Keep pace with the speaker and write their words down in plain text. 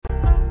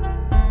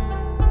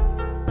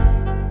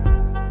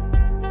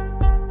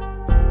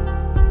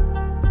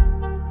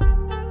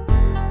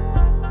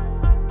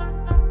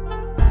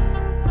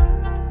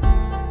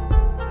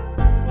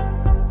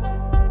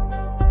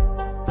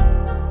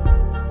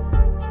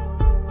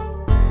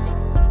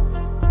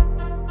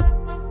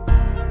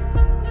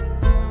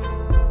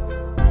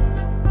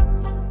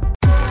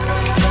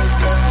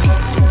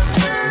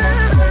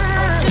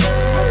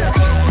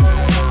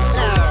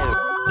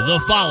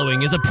The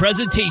following is a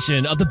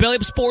presentation of the Belly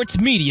Up Sports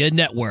Media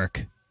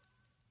Network.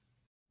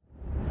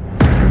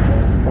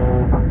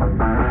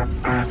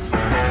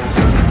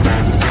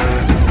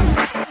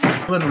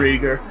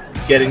 Rieger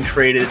getting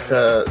traded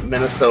to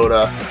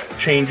Minnesota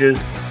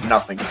changes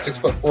nothing.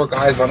 6'4"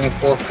 guys running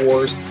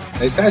 4.4s.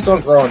 These guys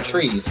don't grow on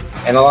trees.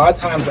 And a lot of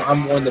times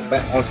I'm willing to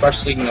bet on,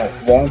 especially,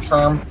 long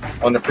term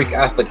on the freak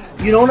athlete.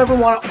 You don't ever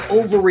want to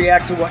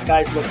overreact to what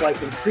guys look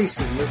like in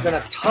preseason. There's been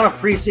a ton of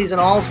preseason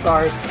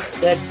all-stars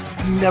that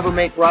never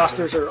make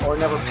rosters or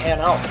never pan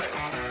out.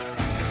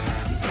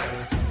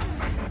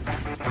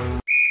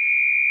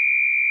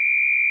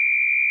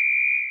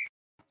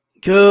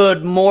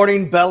 Good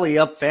morning, Belly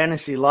Up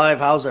Fantasy Live.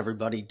 How's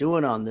everybody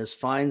doing on this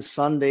fine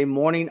Sunday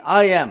morning?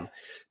 I am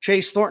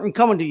Chase Thornton,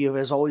 coming to you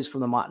as always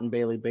from the Mott and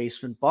Bailey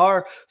Basement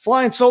Bar.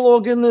 Flying solo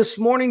again this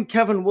morning,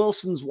 Kevin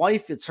Wilson's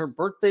wife. It's her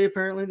birthday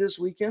apparently this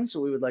weekend, so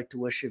we would like to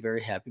wish you a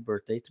very happy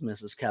birthday to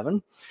Mrs.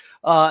 Kevin.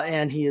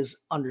 And he is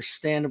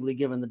understandably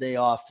given the day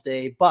off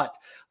today, but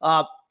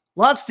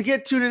lots to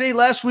get to today.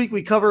 Last week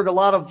we covered a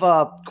lot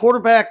of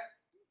quarterback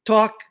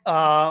talk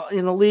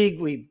in the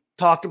league. We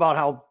talked about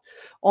how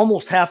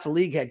almost half the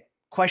league had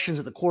questions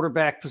at the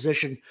quarterback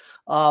position.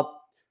 Kind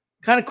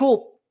of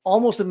cool.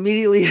 Almost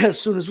immediately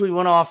as soon as we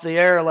went off the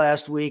air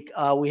last week,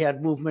 we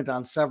had movement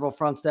on several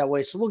fronts that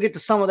way. So we'll get to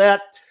some of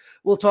that.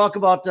 We'll talk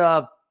about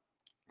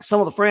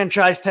some of the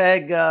franchise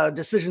tag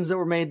decisions that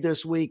were made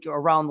this week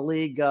around the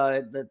league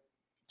at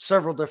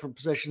several different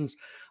positions.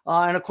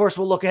 And of course,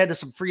 we'll look ahead to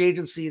some free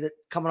agency that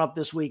coming up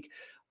this week.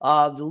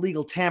 The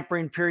legal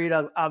tampering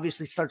period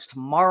obviously starts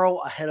tomorrow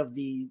ahead of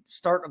the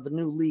start of the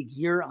new league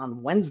year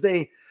on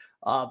Wednesday.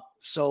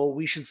 So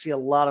we should see a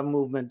lot of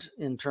movement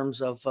in terms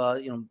of,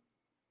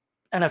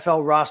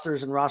 NFL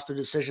rosters and roster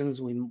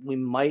decisions. We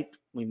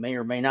may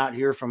or may not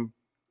hear from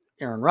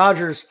Aaron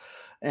Rodgers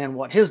and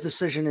what his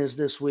decision is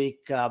this week.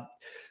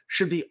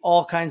 Should be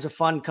all kinds of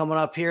fun coming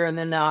up here. And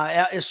then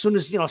as soon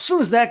as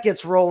that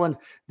gets rolling,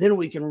 then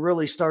we can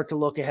really start to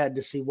look ahead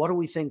to see what do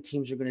we think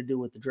teams are going to do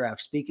with the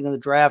draft. Speaking of the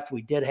draft,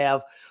 we did have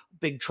a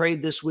big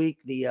trade this week,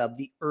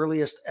 the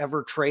earliest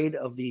ever trade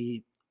of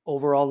the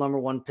overall number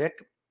one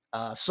pick.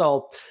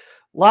 So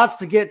lots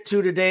to get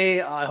to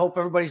today. I hope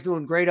everybody's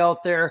doing great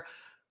out there.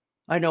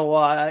 I know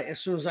as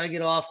soon as I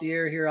get off the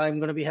air here, I'm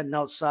going to be heading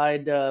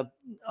outside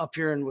up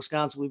here in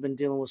Wisconsin. We've been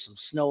dealing with some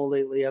snow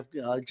lately.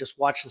 I've just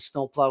watched the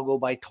snowplow go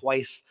by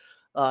twice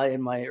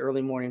in my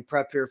early morning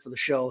prep here for the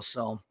show.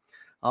 So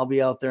I'll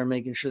be out there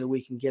making sure that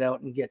we can get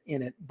out and get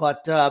in it.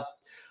 But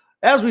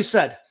as we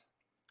said,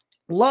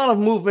 a lot of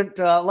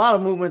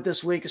movement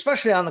this week,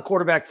 especially on the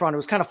quarterback front. It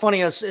was kind of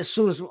funny as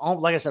soon as,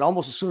 like I said,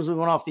 almost as soon as we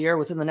went off the air,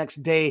 within the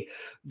next day,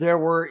 there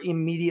were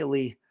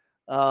immediately,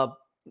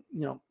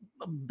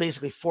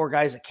 basically four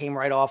guys that came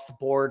right off the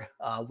board.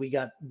 We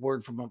got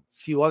word from a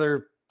few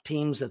other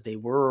teams that they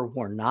were or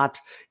were not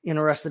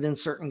interested in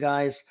certain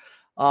guys.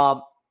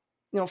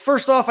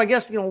 First off, I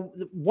guess,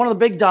 one of the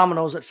big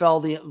dominoes that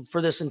fell for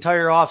this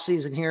entire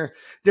offseason here,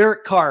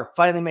 Derek Carr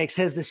finally makes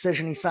his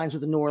decision. He signs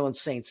with the New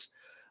Orleans Saints.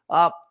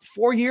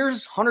 4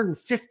 years,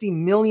 $150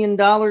 million,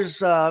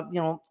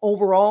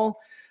 overall.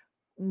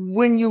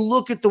 When you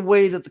look at the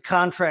way that the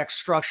contract's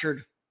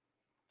structured,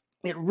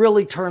 it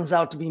really turns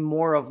out to be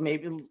more of,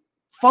 maybe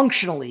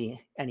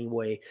functionally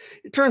anyway,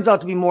 it turns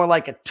out to be more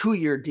like a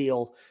 2-year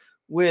deal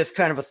with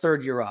kind of a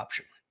third-year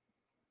option.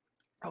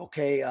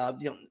 Okay.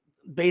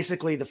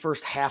 Basically the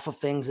first half of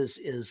things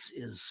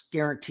is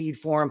guaranteed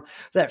for him.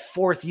 That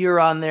fourth year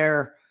on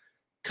there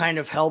kind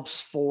of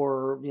helps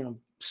for,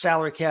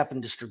 salary cap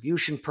and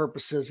distribution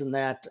purposes, and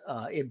that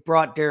it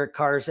brought Derek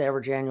Carr's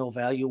average annual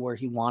value where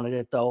he wanted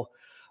it, though.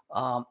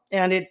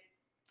 And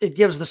it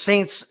gives the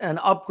Saints an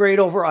upgrade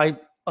over, I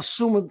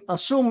assume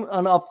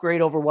an upgrade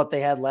over what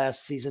they had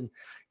last season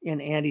in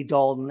Andy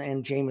Dalton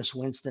and Jameis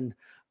Winston.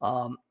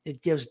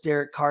 It gives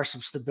Derek Carr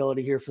some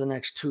stability here for the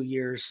next 2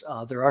 years.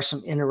 There are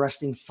some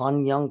interesting,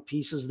 fun young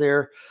pieces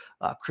there.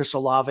 Chris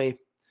Olave,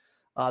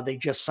 they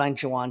just signed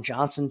Juwan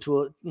Johnson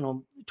to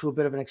a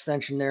bit of an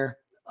extension there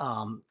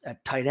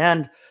at tight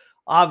end.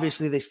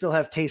 Obviously, they still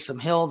have Taysom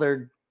Hill,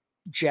 their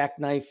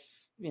jackknife,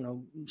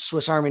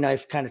 Swiss Army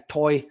knife kind of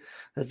toy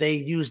that they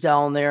use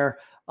down there.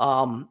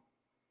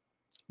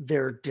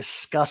 They're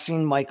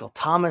discussing Michael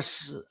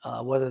Thomas,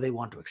 whether they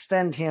want to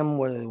extend him,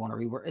 whether they want to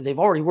rework. They've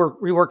already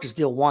reworked his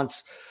deal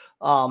once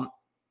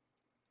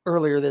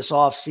earlier this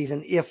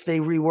offseason. If they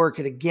rework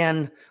it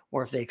again,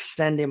 or if they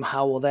extend him,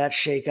 how will that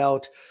shake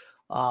out?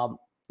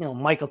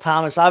 Michael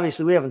Thomas,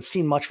 obviously we haven't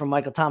seen much from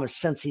Michael Thomas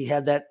since he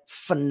had that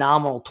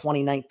phenomenal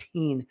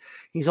 2019.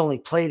 He's only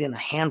played in a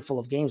handful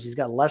of games. He's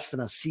got less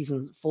than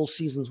full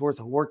season's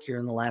worth of work here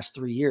in the last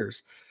 3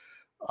 years.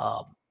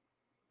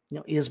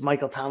 Is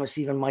Michael Thomas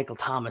even Michael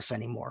Thomas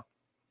anymore?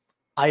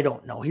 I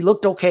don't know. He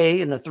looked okay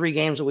in the 3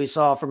 games that we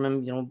saw from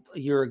him, a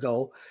year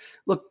ago.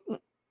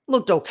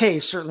 Looked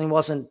okay. Certainly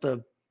wasn't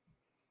the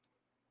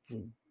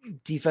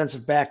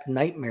defensive back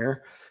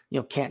nightmare,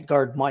 can't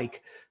guard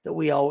Mike that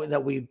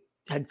we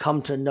had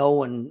come to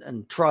know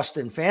and trust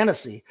in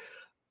fantasy.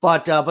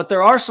 But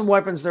there are some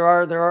weapons. There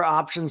are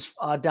options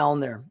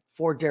down there.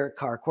 for Derek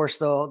Carr. Of course,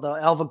 the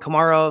Alvin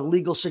Kamara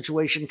legal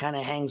situation kind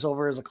of hangs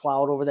over as a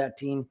cloud over that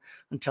team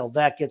until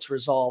that gets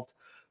resolved.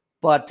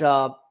 But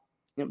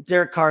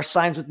Derek Carr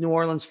signs with New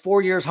Orleans,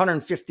 4 years,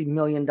 $150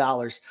 million.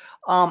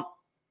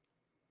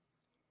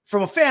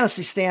 From a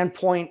fantasy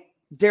standpoint,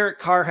 Derek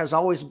Carr has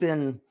always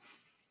been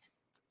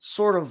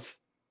sort of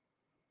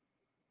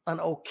an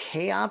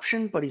okay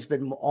option, but he's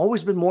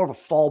always been more of a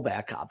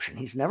fallback option.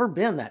 He's never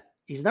been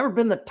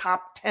the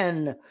top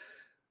 10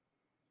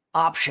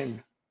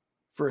 option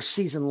for a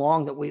season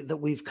long that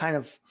we've kind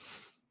of,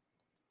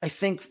 I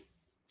think,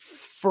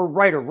 for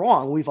right or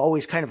wrong, we've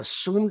always kind of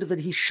assumed that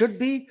he should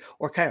be,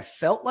 or kind of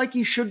felt like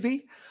he should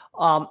be.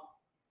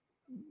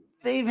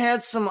 They've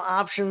had some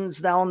options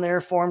down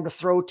there for him to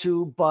throw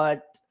to,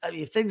 but I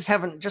mean, things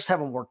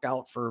haven't worked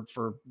out for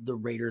the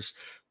Raiders.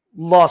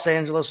 Los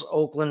Angeles,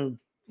 Oakland,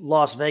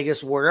 Las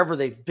Vegas, wherever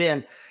they've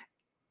been,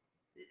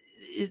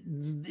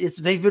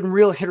 they've been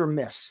real hit or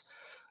miss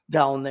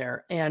down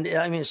there. And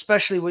I mean,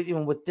 especially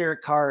with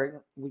Derek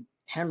Carr, with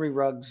Henry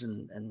Ruggs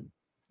and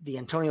the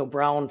Antonio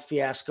Brown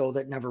fiasco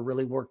that never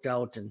really worked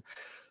out and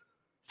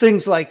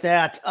things like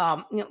that.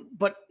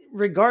 But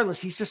regardless,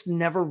 he's just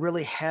never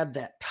really had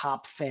that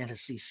top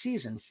fantasy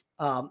season.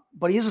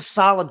 But he is a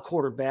solid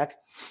quarterback.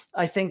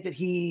 I think that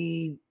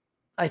he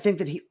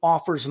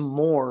offers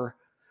more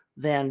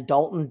than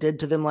Dalton did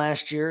to them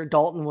last year.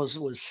 Dalton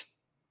was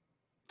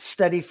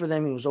steady for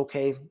them. He was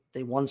okay.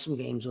 They won some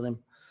games with him.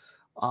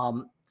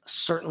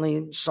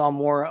 Certainly saw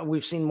more.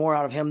 We've seen more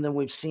out of him than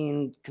we've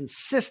seen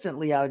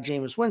consistently out of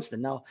Jameis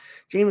Winston. Now,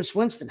 Jameis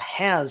Winston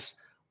has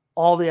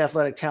all the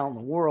athletic talent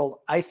in the world.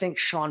 I think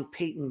Sean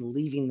Payton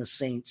leaving the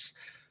Saints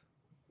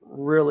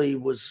really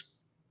was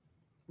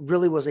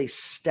a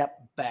step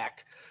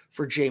back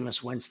for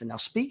Jameis Winston. Now,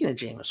 speaking of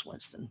Jameis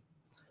Winston,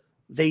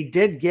 they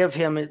did give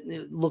him,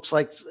 it looks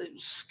like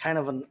it's kind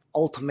of an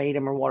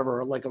ultimatum or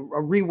whatever, like a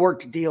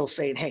reworked deal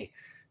saying, hey,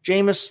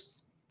 Jameis,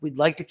 we'd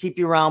like to keep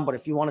you around, but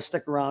if you want to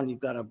stick around, we've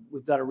got to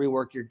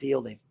rework your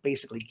deal. They've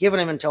basically given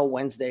him until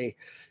Wednesday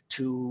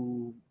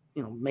to,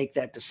 make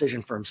that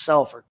decision for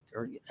himself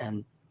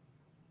and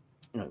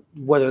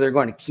whether they're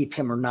going to keep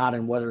him or not,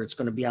 and whether it's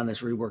going to be on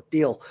this rework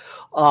deal.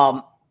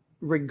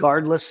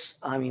 Regardless,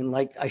 I mean,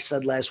 like I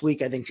said last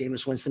week, I think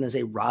Jameis Winston is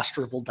a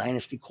rosterable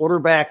dynasty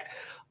quarterback.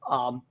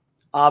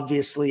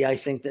 Obviously, I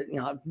think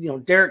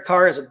that, Derek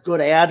Carr is a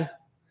good ad.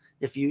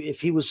 If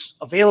he was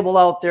available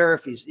out there,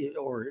 if you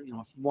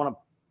want to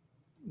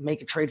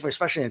make a trade for,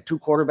 especially in a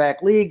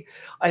 2-quarterback league,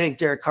 I think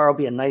Derek Carr will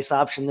be a nice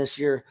option this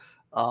year.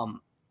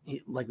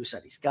 Like we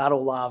said, he's got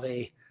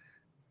Olave.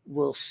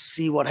 We'll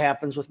see what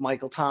happens with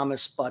Michael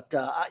Thomas, but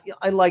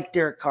I like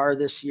Derek Carr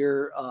this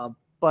year,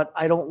 but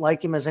I don't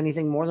like him as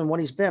anything more than what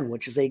he's been,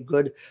 which is a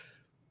good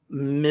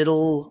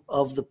middle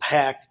of the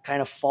pack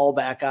kind of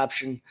fallback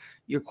option.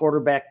 Your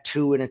quarterback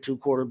 2 in a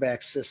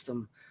 2-quarterback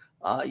system.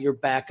 Your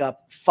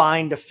backup,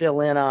 fine to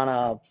fill in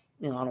on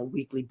a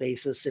weekly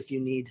basis if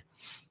you need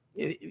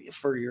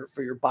for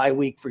your bye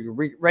week, for your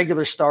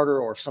regular starter,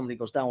 or if somebody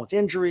goes down with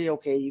injury,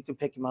 okay, you can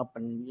pick him up,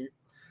 and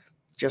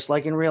just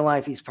like in real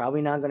life, he's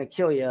probably not going to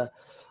kill you.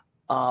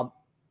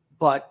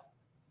 But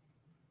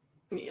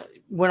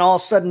when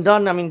all's said and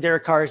done, I mean,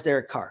 Derek Carr is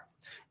Derek Carr.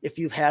 If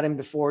you've had him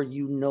before,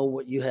 you know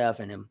what you have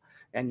in him,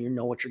 and you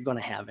know what you're going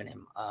to have in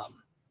him.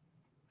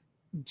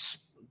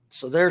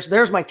 So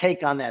there's my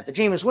take on that. The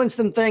Jameis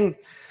Winston thing,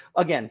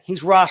 again,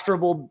 he's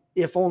rosterable,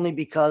 if only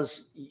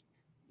because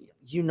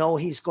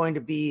he's going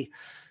to be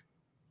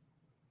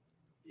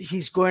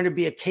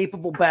a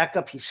capable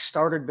backup. He's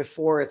started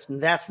before.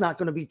 That's not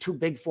going to be too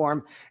big for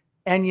him.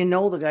 And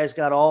the guy's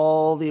got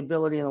all the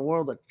ability in the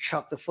world to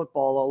chuck the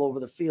football all over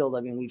the field.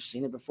 I mean, we've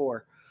seen it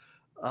before,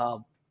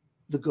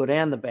 the good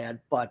and the bad,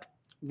 but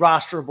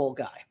rosterable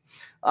guy.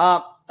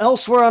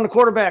 Elsewhere on the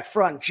quarterback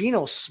front,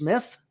 Geno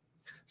Smith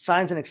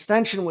signs an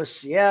extension with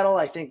Seattle.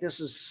 I think this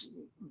is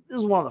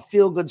one of the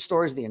feel-good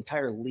stories of the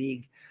entire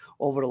league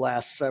over the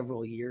last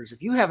several years.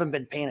 If you haven't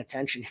been paying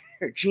attention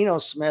here, Geno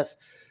Smith,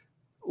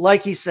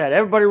 like he said,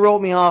 everybody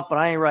wrote me off, but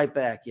I ain't right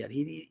back yet.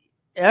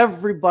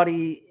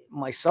 Everybody,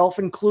 myself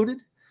included,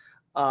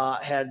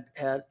 had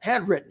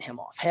written him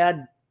off,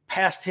 had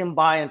passed him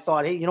by and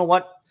thought, hey, you know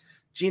what?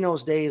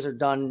 Geno's days are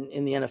done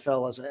in the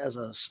NFL as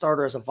a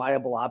starter, as a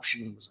viable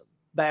option. He was a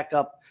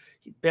backup.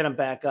 He'd been a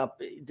backup.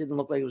 It didn't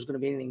look like it was going to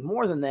be anything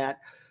more than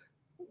that.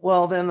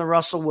 Well, then the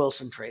Russell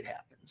Wilson trade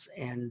happens,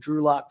 and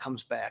Drew Lock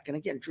comes back. And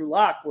again, Drew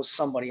Lock was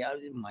somebody,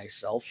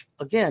 myself,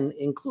 again,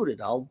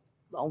 included. I'll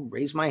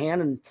raise my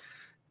hand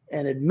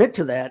and admit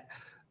to that.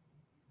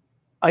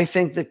 I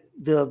think that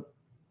the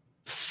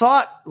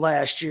thought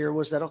last year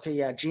was that, okay,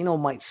 yeah, Geno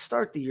might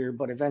start the year,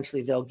 but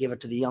eventually they'll give it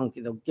to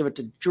they'll give it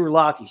to Drew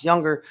Lock. He's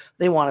younger.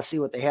 They want to see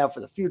what they have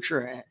for the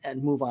future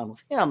and move on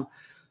with him.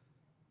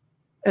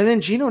 And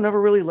then Geno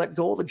never really let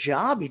go of the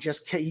job. He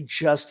just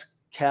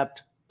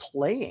kept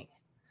playing.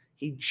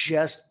 He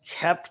just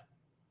kept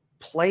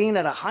playing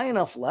at a high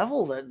enough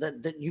level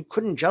that you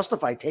couldn't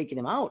justify taking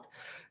him out.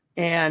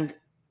 And,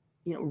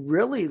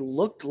 really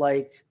looked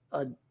like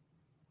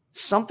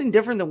something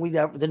different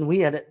than we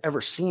had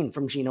ever seen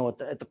from Geno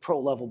at the pro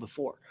level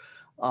before.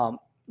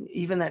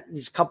 Even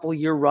his couple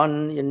year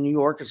run in New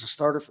York as a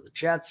starter for the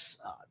Jets,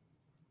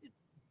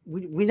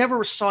 we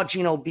never saw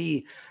Geno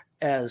be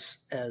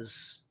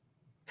as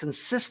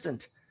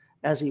consistent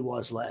as he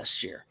was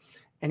last year.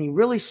 And he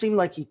really seemed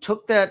like he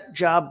took that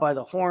job by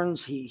the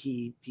horns.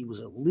 He was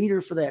a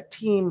leader for that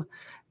team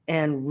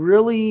and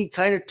really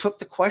kind of took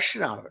the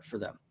question out of it for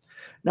them.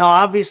 Now,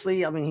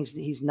 obviously, I mean,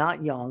 he's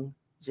not young.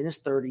 He's in his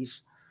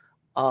 30s.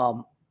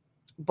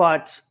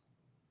 But,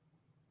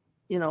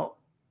 you know,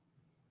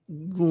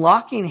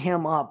 locking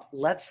him up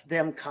lets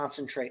them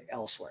concentrate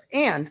elsewhere.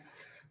 And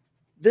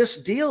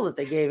this deal that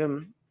they gave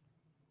him,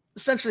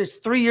 essentially it's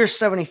 3 years,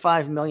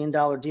 $75 million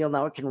deal.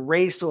 Now it can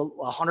raise to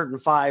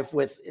 105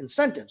 with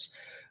incentives.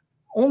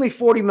 Only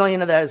 40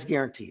 million of that is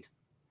guaranteed.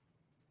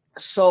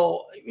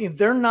 So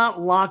they're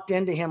not locked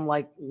into him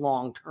like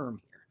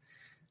long-term here.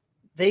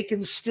 They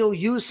can still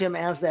use him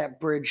as that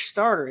bridge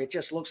starter. It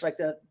just looks like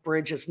that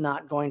bridge is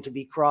not going to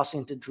be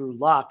crossing to Drew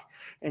Lock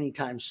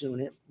anytime soon.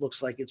 It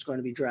looks like it's going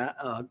to be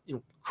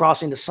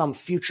crossing to some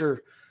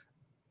future,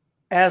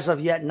 as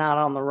of yet not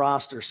on the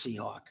roster,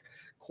 Seahawk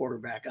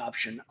quarterback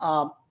option.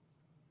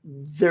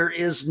 There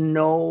is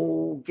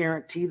no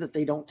guarantee that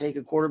they don't take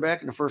a quarterback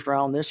in the first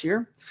round this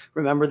year.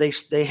 Remember,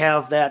 they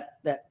have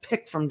that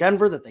pick from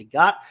Denver that they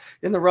got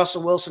in the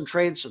Russell Wilson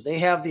trade, so they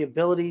have the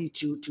ability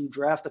to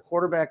draft the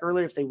quarterback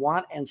early if they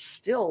want and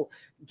still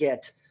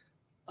get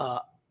a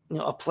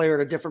player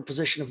at a different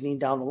position of need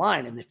down the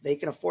line. And if they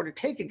can afford to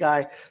take a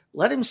guy,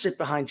 let him sit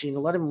behind Geno,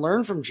 let him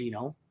learn from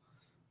Geno,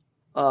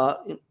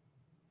 and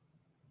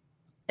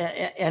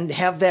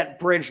have that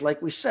bridge,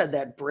 like we said,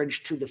 that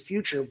bridge to the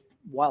future,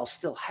 while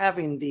still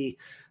having the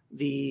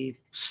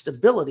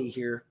stability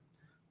here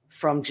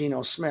from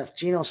Geno Smith.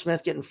 Geno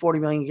Smith getting $40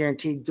 million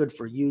guaranteed. Good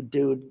for you,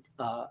 dude.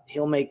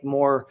 He'll make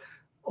more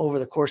over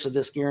the course of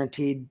this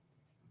guaranteed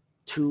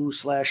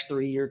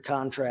 2/3 year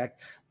contract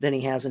than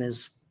he has in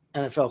his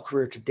NFL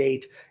career to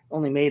date.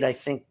 Only made, I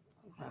think,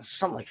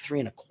 something like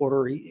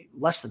 $3.25,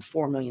 less than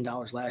 $4 million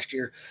last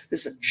year.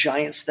 This is a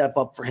giant step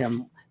up for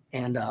him.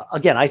 And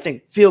again, I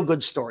think feel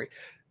good story.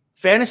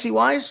 Fantasy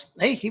wise,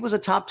 hey, he was a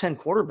top 10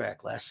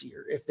 quarterback last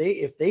year.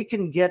 If they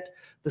can get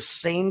the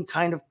same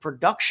kind of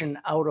production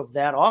out of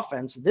that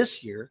offense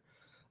this year,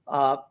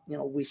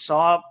 we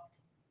saw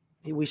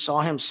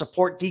him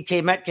support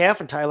DK Metcalf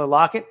and Tyler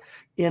Lockett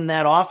in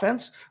that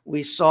offense.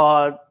 We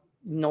saw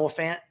Noah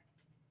Fant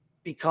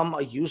become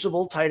a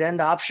usable tight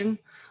end option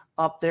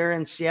up there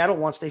in Seattle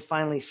once they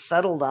finally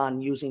settled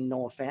on using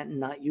Noah Fant and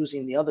not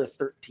using the other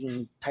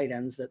 13 tight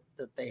ends that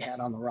they had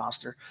on the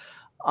roster.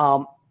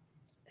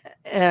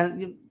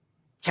 And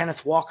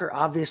Kenneth Walker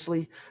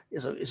obviously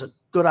is a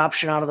good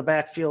option out of the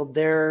backfield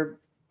there.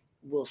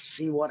 We'll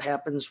see what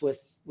happens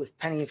with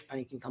Penny, if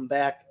Penny can come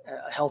back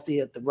healthy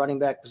at the running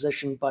back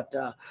position. But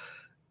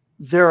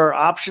there are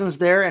options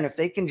there, and if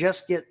they can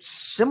just get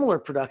similar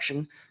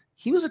production,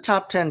 he was a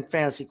top 10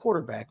 fantasy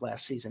quarterback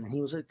last season, and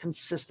he was a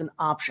consistent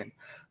option.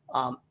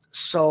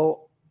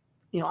 So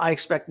I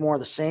expect more of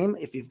the same.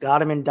 If you've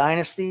got him in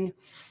Dynasty,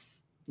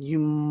 you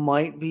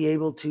might be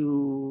able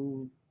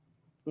to,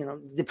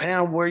 depending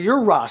on where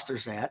your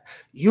roster's at,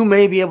 you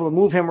may be able to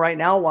move him right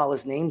now while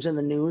his name's in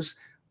the news.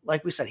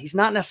 Like we said, he's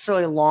not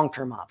necessarily a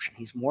long-term option.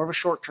 He's more of a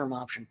short-term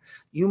option.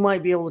 You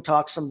might be able to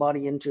talk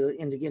somebody into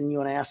getting you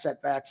an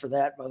asset back for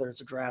that, whether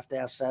it's a draft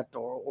asset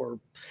or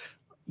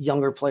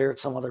younger player at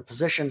some other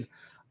position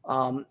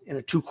in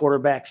a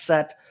 2-quarterback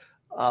set.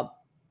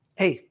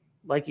 Hey,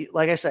 like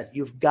I said,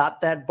 you've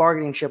got that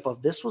bargaining chip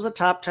of this was a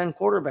top 10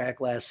 quarterback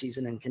last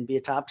season and can be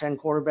a top 10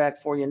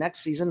 quarterback for you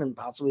next season and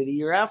possibly the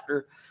year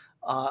after.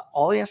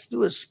 All he has to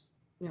do is,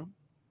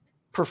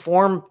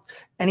 perform.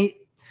 And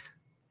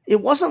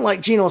it wasn't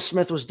like Geno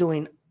Smith was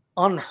doing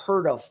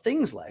unheard of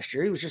things last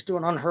year. He was just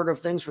doing unheard of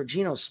things for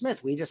Geno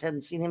Smith. We just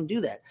hadn't seen him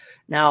do that.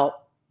 Now,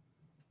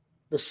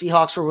 the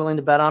Seahawks were willing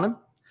to bet on him.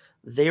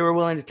 They were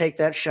willing to take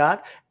that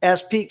shot.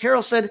 As Pete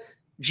Carroll said,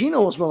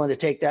 Geno was willing to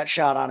take that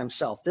shot on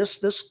himself. This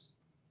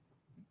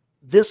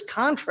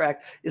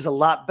contract is a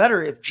lot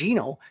better if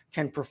Geno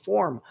can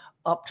perform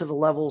up to the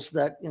levels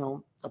that,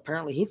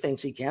 apparently he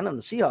thinks he can and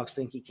the Seahawks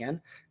think he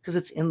can, because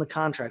it's in the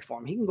contract for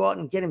him. He can go out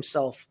and get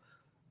himself,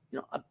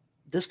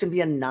 this can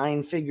be a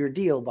 9-figure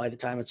deal by the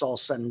time it's all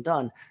said and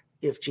done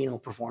if Geno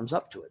performs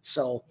up to it.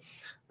 So,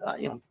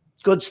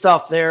 good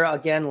stuff there.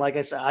 Again, like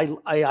I said,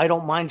 I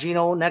don't mind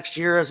Geno next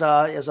year as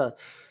a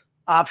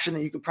option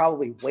that you could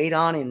probably wait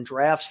on in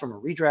drafts from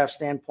a redraft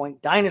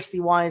standpoint. Dynasty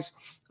wise,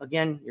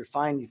 again, you're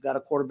fine. You've got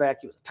a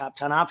quarterback. He was a top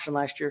 10 option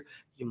last year.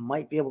 You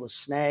might be able to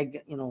snag,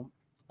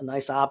 a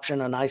nice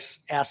option, a nice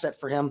asset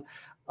for him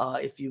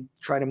if you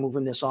try to move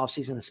him this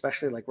offseason,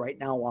 especially like right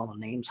now while the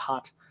name's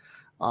hot.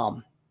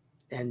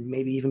 And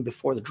maybe even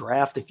before the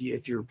draft,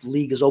 if your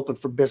league is open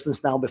for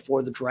business now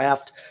before the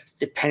draft,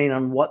 depending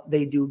on what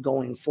they do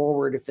going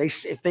forward, if they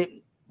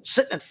sitting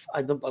at,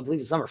 I believe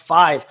it's number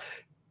 5,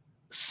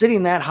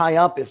 sitting that high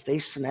up, if they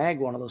snag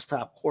one of those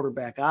top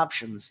quarterback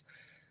options,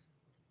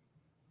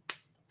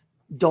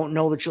 Don't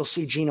know that you'll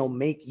see Geno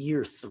make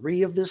year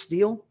 3 of this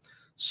deal.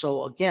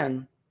 So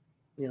again,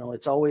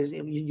 it's always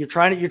you're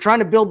trying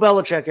to build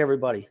Belichick,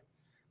 everybody.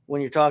 When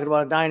you're talking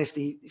about a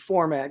dynasty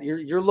format,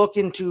 you're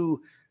looking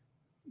to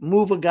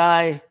move a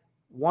guy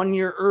 1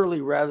 year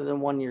early rather than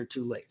 1 year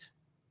too late.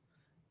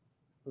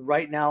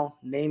 Right now,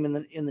 name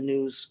in the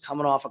news,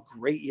 coming off a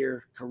great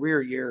year,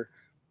 career year,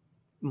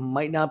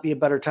 might not be a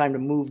better time to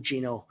move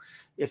Geno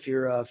if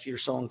you're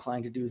so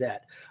inclined to do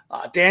that.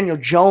 Daniel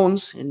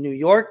Jones in New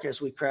York,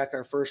 as we crack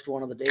our first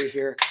one of the day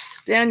here.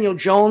 Daniel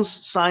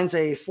Jones signs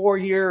a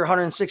 4-year,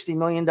 $160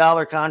 million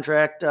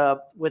contract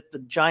with the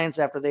Giants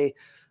after they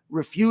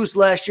refused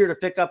last year to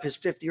pick up his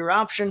 5th-year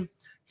option.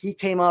 He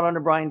came out under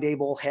Brian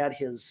Daboll, had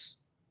his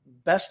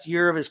best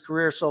year of his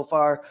career so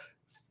far,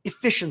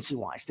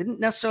 efficiency-wise.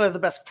 Didn't necessarily have the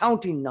best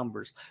counting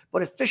numbers,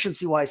 but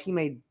efficiency-wise, he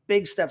made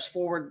big steps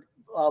forward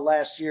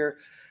last year.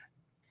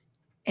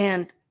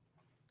 And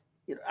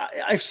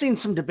I've seen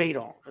some debate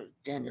on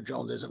Daniel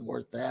Jones isn't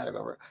worth that.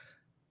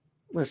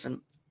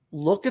 Listen,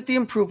 look at the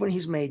improvement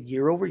he's made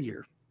year over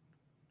year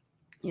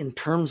in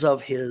terms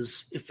of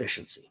his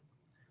efficiency.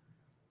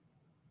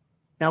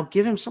 Now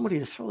give him somebody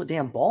to throw the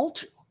damn ball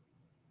to.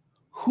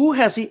 Who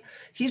has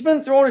he's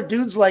been throwing to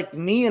dudes like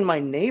me and my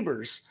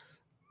neighbors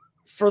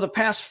for the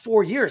past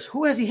 4 years.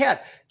 Who has he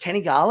had?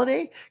 Kenny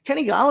Golladay?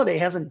 Kenny Golladay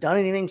hasn't done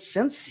anything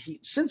since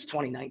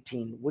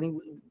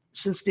 2019,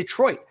 since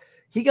Detroit.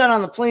 He got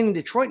on the plane in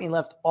Detroit and he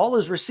left all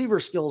his receiver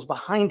skills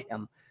behind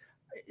him,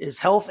 his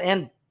health,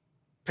 and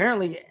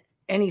apparently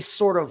any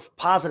sort of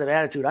positive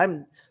attitude.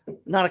 I'm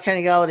not a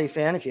Kenny Golladay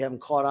fan. If you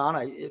haven't caught on,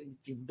 if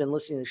you've been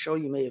listening to the show,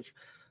 you may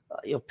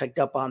have picked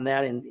up on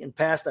that in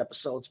past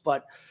episodes.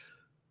 But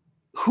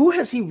who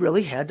has he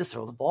really had to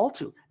throw the ball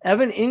to?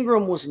 Evan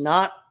Ingram was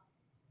not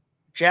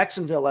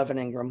Jacksonville Evan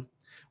Ingram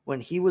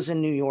when he was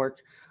in New York.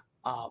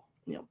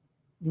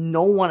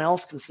 No one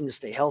else can seem to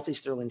stay healthy.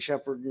 Sterling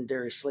Shepard and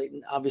Darius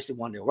Slayton, obviously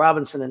Wan'Dale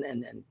Robinson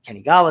and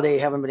Kenny Golladay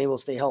haven't been able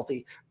to stay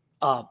healthy.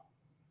 And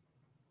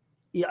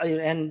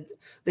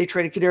they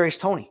traded Kadarius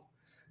Toney.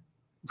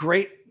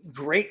 Great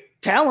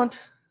talent.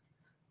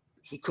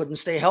 He couldn't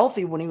stay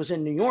healthy when he was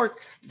in New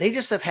York. They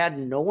just have had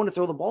no one to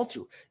throw the ball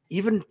to.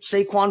 Even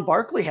Saquon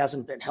Barkley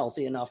hasn't been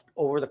healthy enough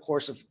over the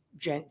course of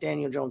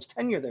Daniel Jones'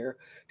 tenure there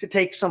to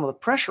take some of the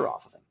pressure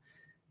off of him.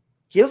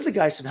 Give the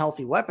guy some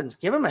healthy weapons.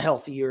 Give him a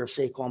healthy year of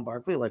Saquon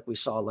Barkley like we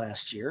saw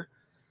last year.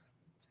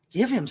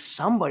 Give him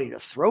somebody to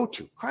throw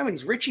to.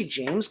 Crime's Richie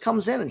James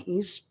comes in and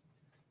he's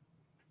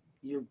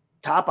your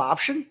top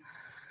option.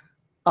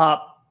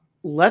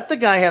 Let the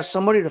guy have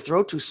somebody to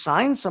throw to.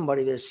 Sign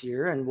somebody this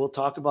year, and we'll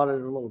talk about it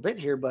in a little bit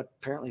here, but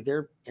apparently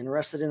they're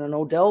interested in an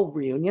Odell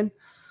reunion.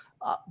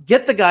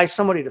 Get the guy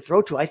somebody to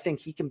throw to. I think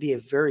he can be a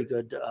very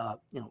good,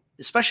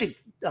 especially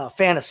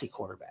fantasy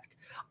quarterback.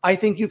 I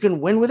think you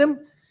can win with him.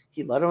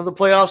 He led them to the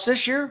playoffs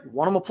this year,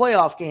 won them a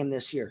playoff game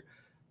this year.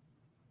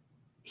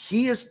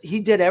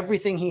 He did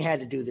everything he had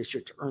to do this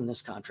year to earn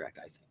this contract,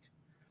 I think.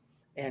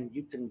 And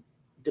you can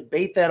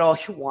debate that all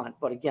you want,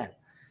 but again,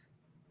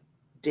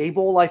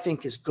 Daboll, I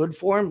think, is good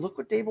for him. Look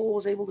what Daboll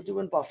was able to do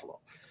in Buffalo.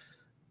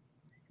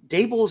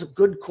 Daboll is a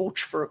good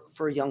coach for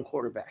a young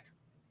quarterback.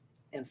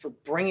 And for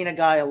bringing a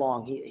guy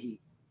along, he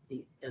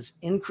has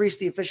increased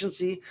the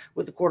efficiency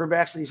with the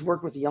quarterbacks that he's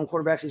worked with, the young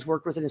quarterbacks he's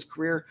worked with in his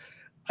career.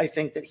 I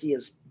think that he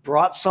has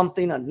brought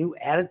a new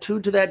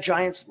attitude to that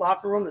Giants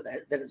locker room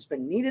that has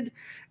been needed.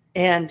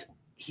 And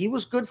he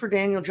was good for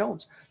Daniel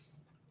Jones.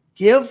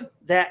 Give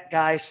that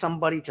guy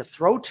somebody to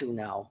throw to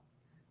now.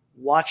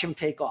 Watch him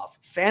take off.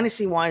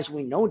 Fantasy-wise,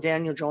 we know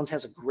Daniel Jones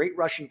has a great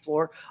rushing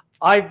floor.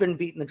 I've been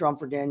beating the drum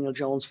for Daniel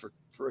Jones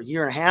for a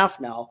year and a half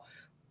now.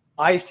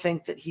 I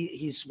think that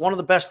he's one of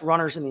the best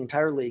runners in the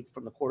entire league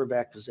from the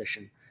quarterback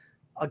position.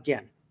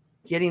 Again,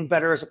 getting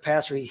better as a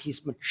passer.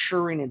 He's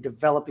maturing and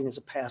developing as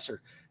a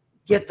passer.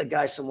 Get the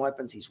guy some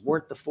weapons. He's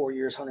worth the 4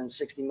 years,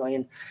 $160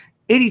 million.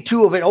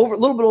 82 of it, a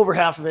little bit over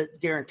half of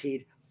it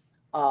guaranteed.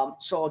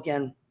 So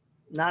again,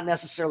 not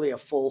necessarily a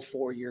full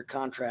 4-year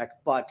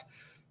contract, but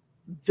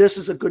this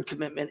is a good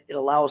commitment. It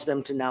allows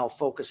them to now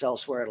focus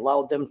elsewhere. It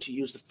allowed them to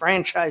use the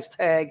franchise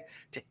tag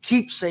to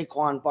keep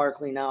Saquon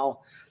Barkley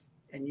now.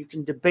 And you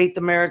can debate the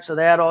merits of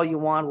that all you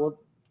want. We'll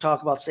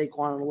talk about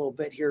Saquon in a little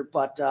bit here,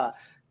 but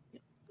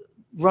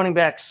running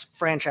back's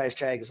franchise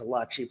tag is a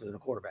lot cheaper than a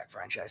quarterback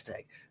franchise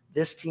tag.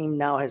 This team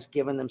now has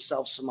given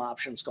themselves some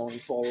options going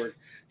forward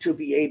to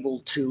be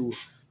able to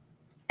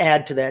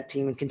add to that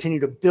team and continue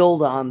to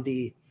build on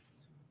the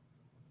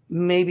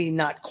maybe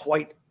not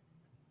quite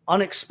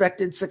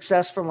unexpected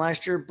success from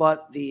last year,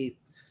 but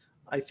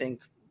I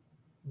think,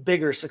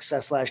 bigger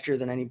success last year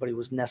than anybody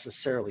was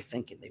necessarily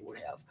thinking they would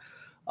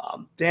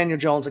have. Daniel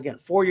Jones, again,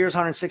 4 years,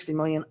 $160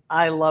 million.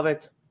 I love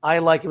it. I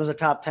like him as a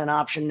top 10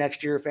 option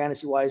next year,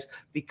 fantasy-wise,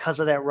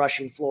 because of that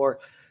rushing floor.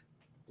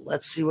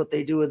 Let's see what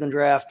they do in the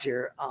draft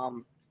here.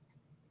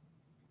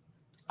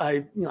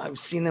 I've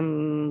seen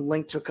them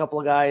linked to a couple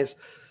of guys.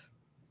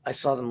 I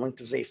saw them linked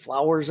to Zay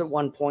Flowers at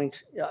one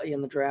point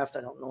in the draft.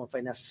 I don't know if I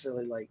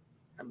necessarily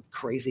I'm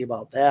crazy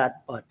about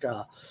that, but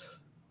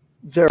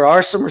there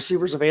are some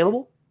receivers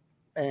available,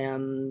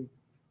 and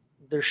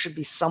there should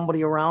be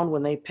somebody around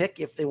when they pick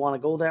if they want to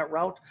go that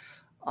route.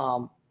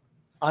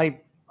 I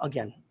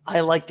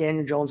like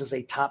Daniel Jones as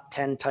a top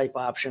 10 type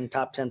option,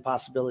 top 10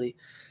 possibility.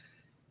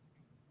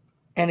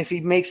 And if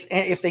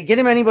they get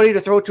him anybody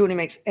to throw to and he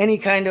makes any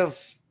kind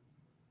of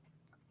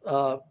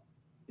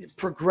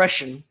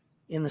progression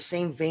in the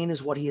same vein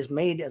as what he has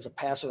made as a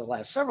passer the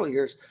last several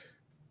years,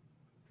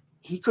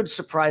 he could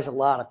surprise a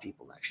lot of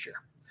people next year.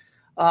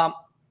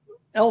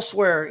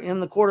 Elsewhere in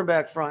the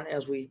quarterback front,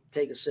 as we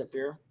take a sip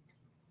here,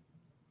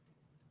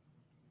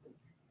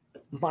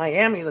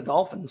 Miami, the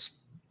Dolphins,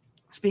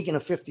 speaking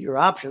of fifth-year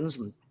options,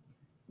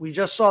 we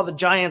just saw the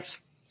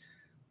Giants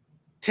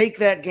take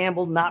that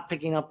gamble, not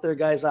picking up their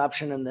guy's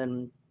option and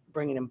then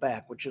bringing him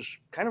back, which is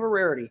kind of a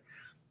rarity.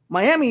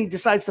 Miami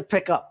decides to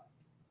pick up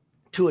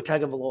Tua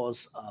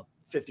Tagovailoa's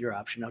fifth-year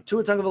option. Now,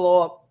 Tua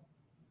Tagovailoa,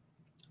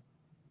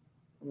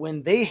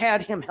 when they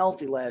had him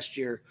healthy last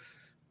year,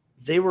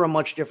 they were a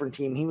much different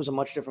team. He was a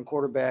much different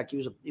quarterback. He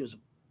was a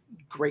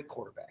great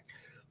quarterback.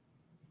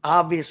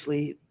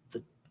 Obviously,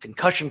 the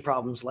concussion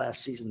problems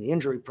last season, the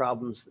injury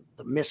problems,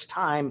 the missed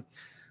time,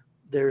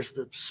 there's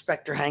the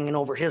specter hanging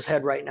over his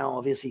head right now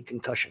of, is he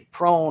concussion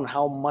prone?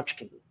 How much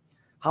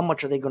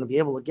are they going to be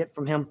able to get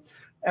from him?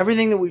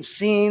 Everything that we've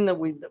seen,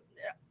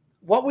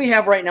 what we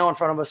have right now in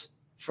front of us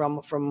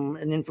from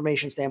an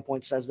information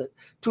standpoint says that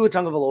Tua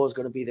Tagovailoa is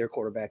going to be their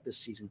quarterback this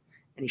season,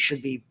 and he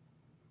should be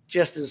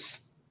just as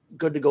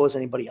good to go as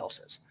anybody else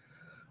is.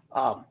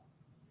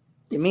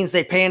 It means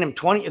they're paying him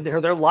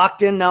they're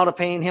locked in now to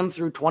paying him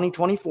through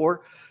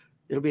 2024.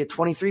 It'll be a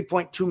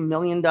 $23.2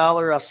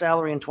 million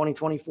salary in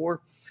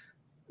 2024.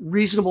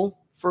 Reasonable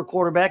for a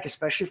quarterback,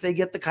 especially if they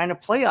get the kind of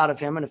play out of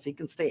him and if he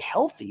can stay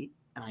healthy.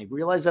 And I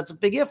realize that's a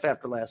big if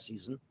after last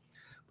season,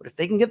 but if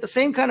they can get the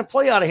same kind of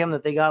play out of him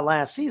that they got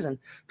last season,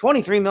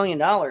 $23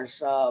 million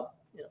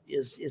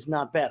is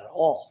not bad at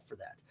all for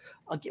that.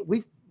 Again,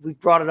 we've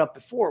brought it up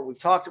before. We've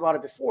talked about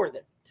it before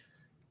that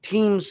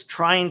teams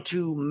trying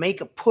to make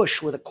a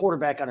push with a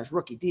quarterback on his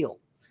rookie deal.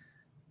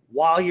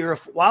 While he's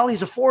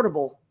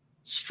affordable,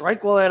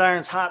 strike while that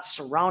iron's hot,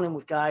 surround him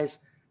with guys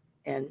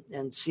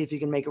and see if you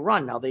can make a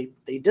run. Now they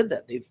did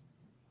that. They've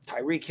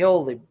Tyreek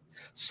Hill, they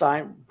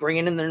signed,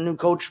 bringing in their new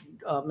coach,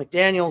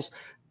 McDaniels,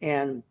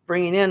 and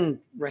bringing in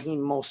Raheem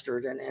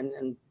Mostert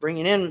and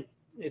bringing in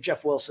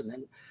Jeff Wilson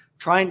and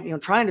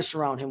trying to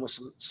surround him with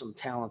some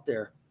talent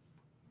there.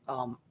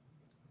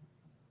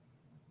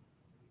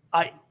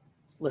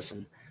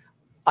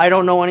 I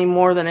don't know any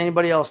more than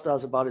anybody else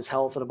does about his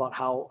health and about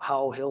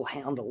how he'll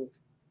handle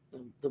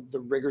the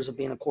rigors of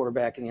being a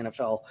quarterback in the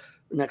NFL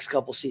the next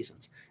couple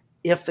seasons.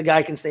 If the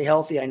guy can stay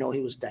healthy, I know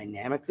he was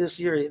dynamic this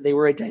year. They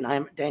were a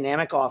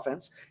dynamic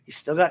offense. He's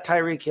still got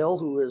Tyreek Hill,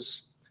 who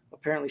is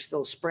apparently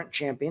still a sprint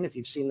champion. If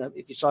you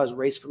saw his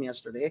race from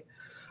yesterday,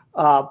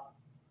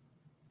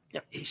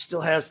 he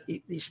still has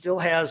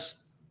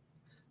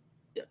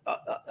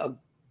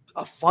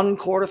a fun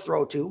core to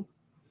throw to.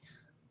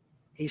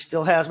 He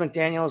still has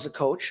McDaniel as a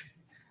coach,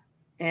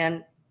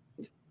 and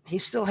he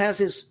still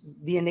has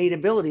the innate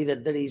ability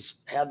that he's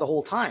had the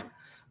whole time.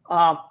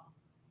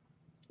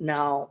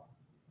 Now,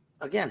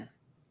 again,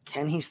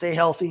 can he stay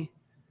healthy?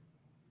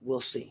 We'll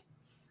see.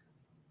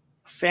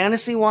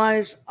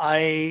 Fantasy-wise,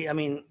 I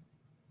mean,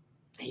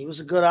 he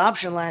was a good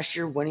option last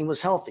year when he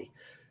was healthy.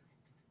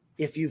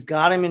 If you've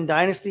got him in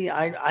Dynasty,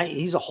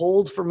 he's a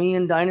hold for me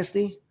in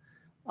Dynasty.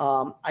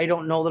 I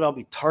don't know that I'll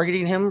be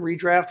targeting him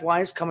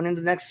redraft-wise coming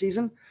into next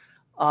season.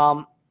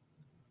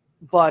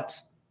 But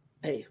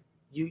hey,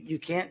 you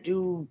can't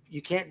do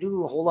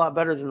a whole lot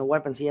better than the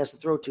weapons he has to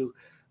throw to.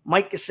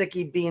 Mike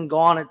Gesicki being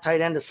gone at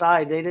tight end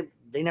aside,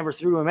 they never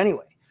threw him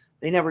anyway.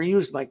 They never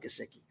used Mike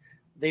Gesicki.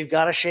 They've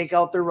got to shake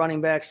out their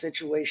running back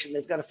situation.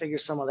 They've got to figure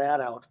some of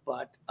that out.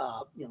 But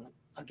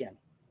again,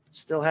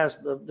 still has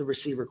the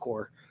receiver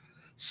core.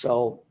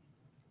 So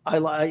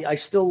I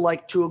still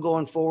like Tua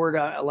going forward.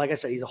 Like I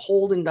said, he's a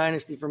hold in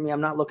Dynasty for me.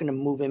 I'm not looking to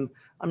move him.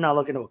 I'm not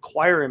looking to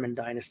acquire him in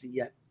Dynasty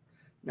yet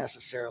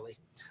necessarily.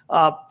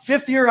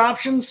 Fifth-year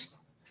options,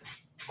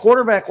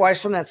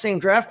 quarterback-wise from that same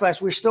draft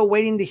class, we're still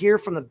waiting to hear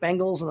from the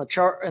Bengals and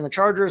the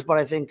Chargers, but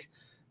I think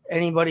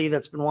anybody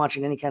that's been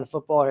watching any kind of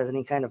football or has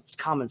any kind of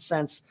common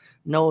sense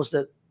knows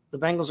that the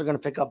Bengals are going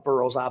to pick up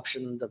Burrow's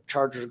option. The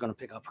Chargers are going to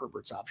pick up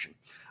Herbert's option.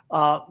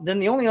 Then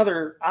the only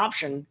other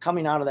option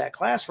coming out of that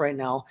class right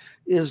now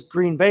is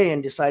Green Bay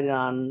and decided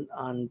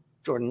on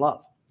Jordan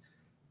Love.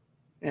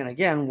 And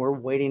again, we're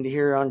waiting to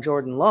hear on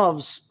Jordan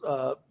Love's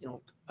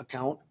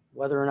account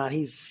whether or not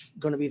he's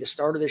going to be the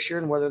starter this year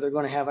and whether they're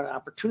going to have an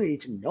opportunity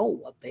to know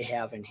what they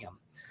have in him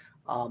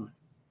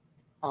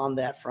on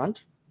that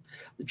front.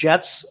 The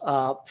Jets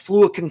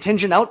flew a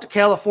contingent out to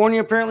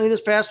California apparently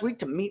this past week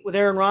to meet with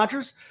Aaron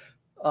Rodgers.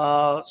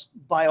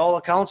 By all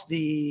accounts,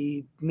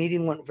 the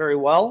meeting went very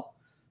well.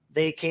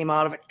 They came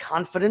out of it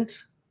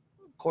confident,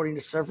 according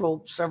to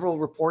several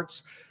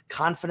reports,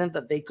 confident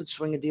that they could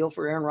swing a deal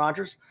for Aaron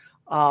Rodgers.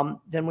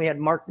 Then we had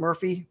Mark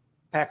Murphy,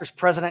 Packers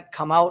president,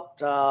 come out,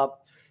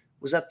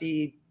 was at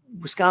the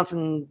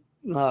Wisconsin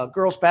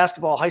girls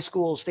basketball high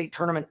school state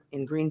tournament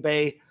in Green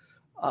Bay,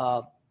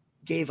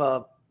 gave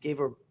a gave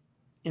an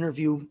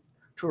interview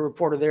to a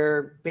reporter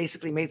there,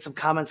 basically made some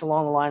comments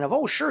along the line of,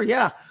 oh, sure,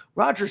 yeah,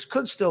 Rodgers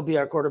could still be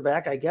our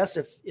quarterback, I guess,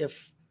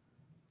 if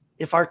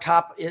our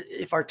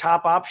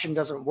top option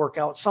doesn't work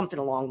out, something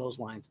along those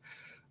lines.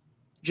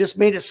 Just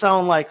made it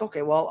sound like,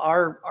 okay, well,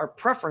 our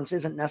preference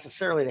isn't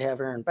necessarily to have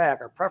Aaron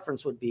back. Our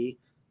preference would be,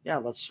 yeah,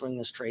 let's swing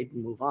this trade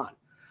and move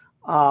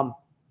on.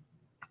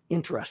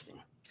 Interesting.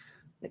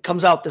 It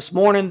comes out this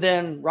morning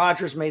then.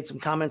 Rodgers made some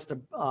comments to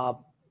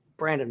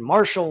Brandon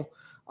Marshall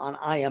on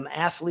I Am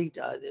Athlete.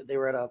 They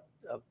were at a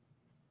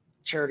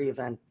charity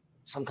event,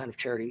 some kind of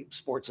charity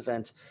sports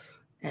event.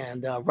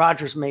 And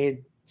Rodgers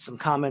made some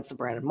comments to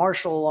Brandon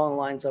Marshall along the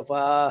lines of,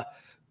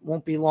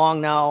 won't be long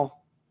now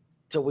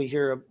till we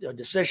hear a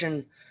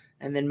decision,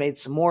 and then made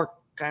some more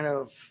kind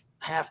of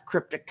half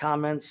cryptic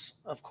comments.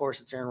 Of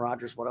course, it's Aaron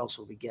Rodgers. What else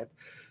would we get?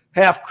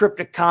 Half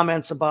cryptic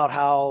comments about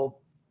how,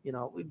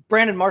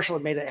 Brandon Marshall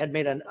had made a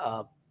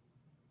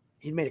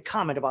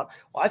comment about,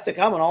 well, I think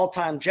I'm an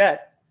all-time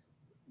Jet.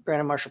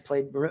 Brandon Marshall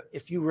played,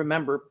 if you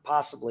remember,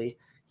 possibly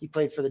he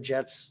played for the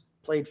Jets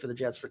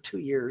for 2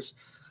 years.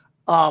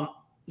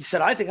 He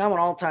said, I think I'm an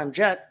all-time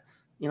Jet.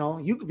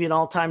 You could be an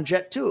all-time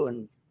Jet too.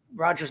 And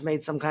Rodgers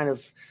made some kind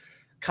of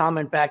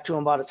comment back to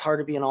him about it's hard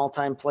to be an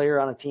all-time player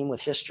on a team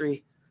with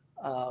history,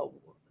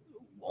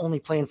 only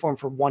playing for him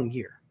for 1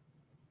 year.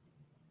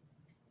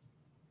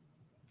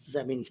 Does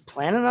that mean he's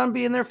planning on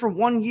being there for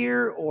 1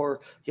 year,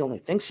 or he only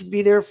thinks he'd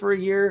be there for a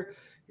year?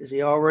 Is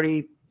he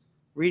already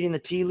reading the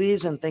tea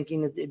leaves and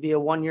thinking it'd be a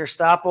 1 year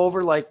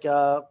stopover like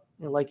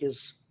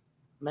his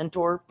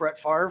mentor Brett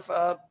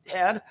Favre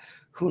had?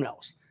 Who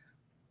knows?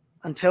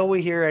 Until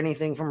we hear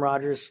anything from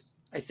Rodgers,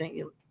 I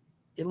think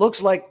it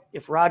looks like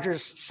if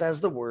Rodgers says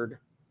the word,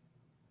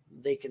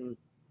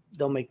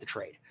 they'll make the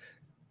trade.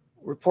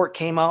 Report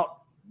came out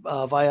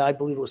via, I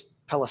believe it was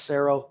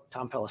Pelissero.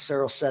 Tom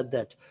Pelissero said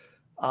that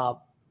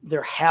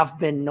there have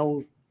been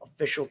no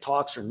official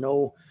talks or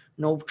no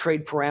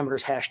trade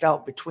parameters hashed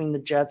out between the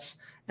Jets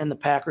and the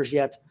Packers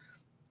yet.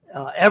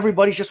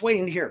 Everybody's just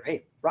waiting to hear,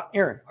 hey,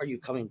 Aaron, are you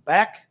coming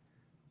back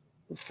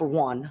for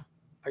 1?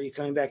 Are you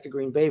coming back to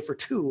Green Bay for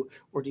 2?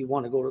 Or do you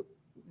want to go to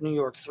New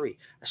York 3?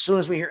 As soon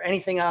as we hear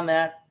anything on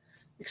that,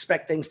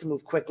 expect things to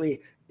move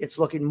quickly. It's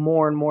looking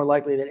more and more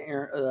likely that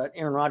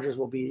Aaron Rodgers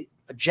will be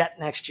a Jet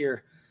next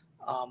year.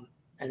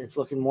 And it's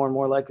looking more and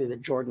more likely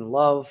that Jordan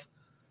Love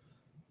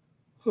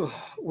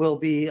will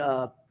be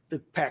the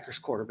Packers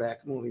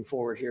quarterback moving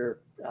forward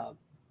here.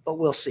 But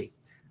we'll see.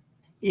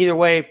 Either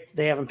way,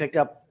 they haven't picked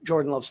up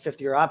Jordan Love's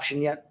 5th-year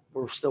option yet.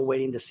 We're still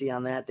waiting to see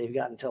on that. They've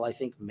got until, I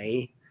think,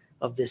 May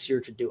of this year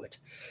to do it.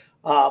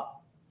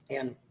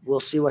 And we'll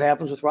see what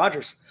happens with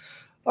Rodgers.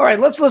 All right,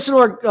 let's listen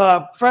to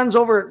our friends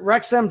over at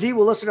RexMD.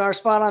 We'll listen to our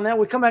spot on that.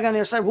 We come back on the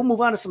other side. We'll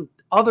move on to some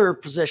other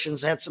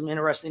positions. Had some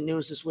interesting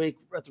news this week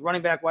at the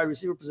running back, wide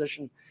receiver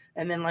position.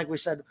 And then, like we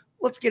said,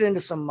 let's get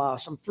into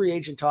some free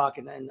agent talk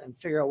and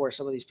figure out where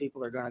some of these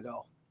people are going to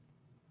go.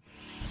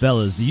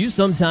 Fellas, do you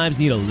sometimes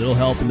need a little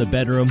help in the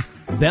bedroom?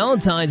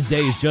 Valentine's Day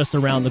is just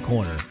around the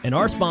corner, and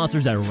our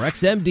sponsors at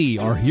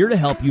RexMD are here to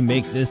help you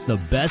make this the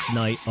best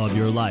night of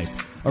your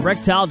life.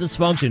 Erectile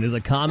dysfunction is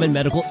a common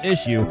medical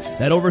issue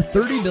that over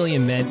 30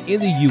 million men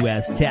in the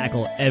U.S.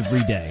 tackle every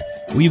day.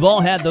 We've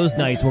all had those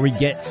nights where we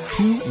get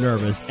too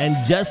nervous and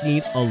just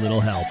need a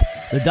little help.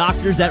 The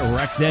doctors at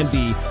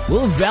RexMD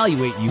will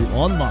evaluate you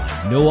online,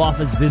 no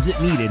office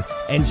visit needed,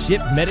 and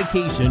ship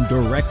medication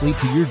directly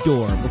to your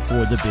door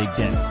before the big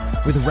day.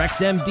 With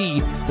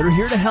RexMD, they're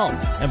here to help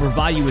and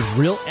provide you with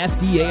real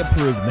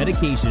FDA-approved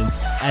medications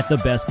at the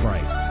best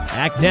price.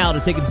 Act now to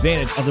take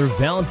advantage of their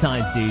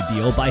Valentine's Day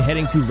deal by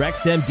heading to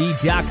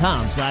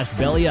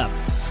RexMD.com/bellyup.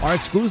 Our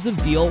exclusive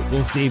deal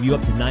will save you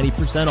up to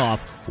 90%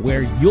 off,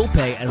 where you'll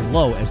pay as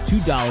low as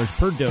 $2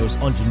 per dose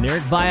on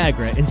generic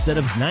Viagra instead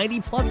of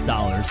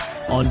 $90+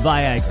 on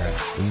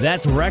Viagra.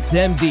 That's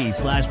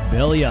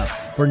RexMD/bellyup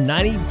for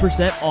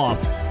 90% off.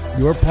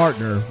 Your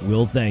partner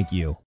will thank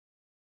you.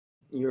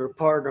 Your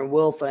partner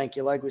will thank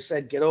you. Like we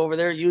said, get over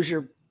there, use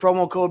your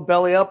promo code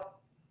BELLYUP,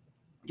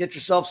 get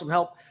yourself some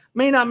help.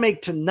 May not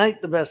make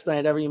tonight the best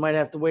night ever. You might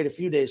have to wait a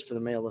few days for the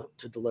mail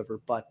to deliver,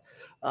 but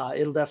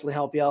it'll definitely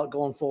help you out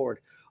going forward.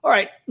 All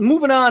right,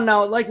 moving on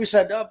now. Like we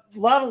said, a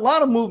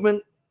lot of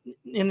movement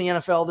in the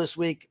NFL this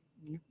week.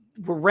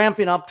 We're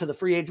ramping up to the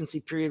free agency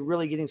period,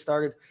 really getting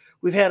started.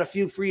 We've had a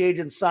few free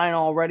agents sign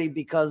already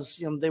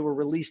because they were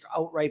released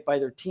outright by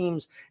their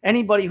teams.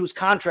 Anybody whose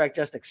contract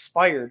just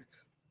expired,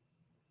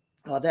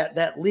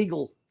 that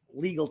legal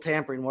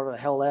tampering, whatever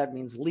the hell that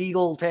means,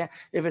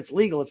 if it's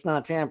legal, it's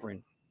not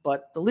tampering.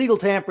 But the legal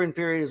tampering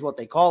period is what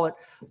they call it.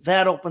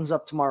 That opens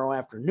up tomorrow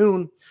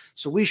afternoon.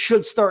 So we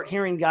should start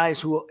hearing guys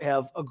who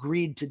have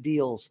agreed to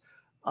deals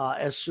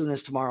as soon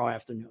as tomorrow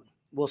afternoon.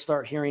 We'll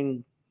start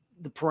hearing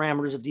the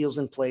parameters of deals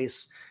in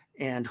place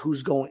and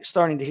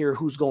starting to hear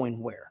who's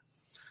going where.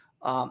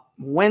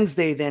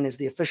 Wednesday then is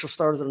the official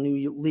start of the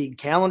new league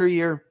calendar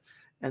year.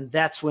 And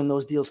that's when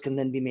those deals can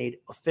then be made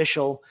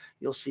official.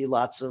 You'll see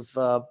lots of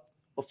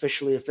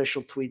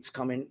official tweets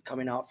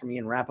coming out from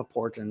Ian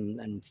Rappaport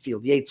and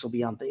Field Yates will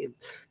be on. The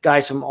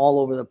guys from all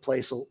over the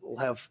place will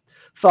have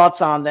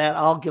thoughts on that.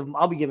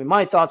 I'll be giving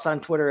my thoughts on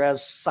Twitter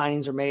as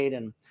signings are made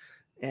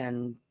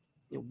and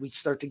we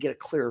start to get a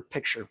clearer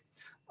picture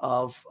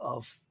of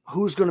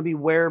who's going to be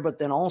where, but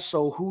then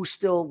also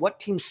what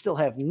teams still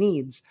have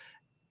needs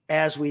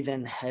as we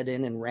then head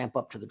in and ramp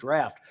up to the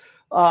draft.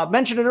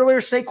 Mentioned it earlier,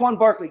 Saquon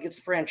Barkley gets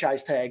the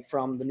franchise tag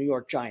from the New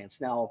York Giants.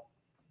 Now,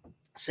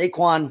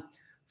 Saquon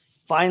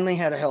finally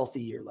had a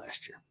healthy year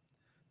last year.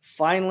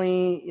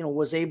 Finally,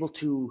 was able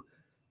to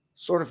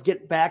sort of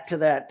get back to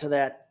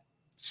that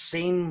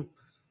same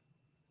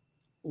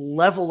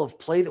level of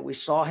play that we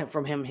saw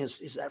from him his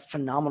that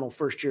phenomenal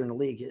first year in the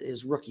league,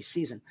 his rookie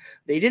season.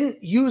 They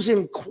didn't use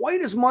him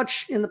quite as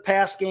much in the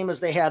pass game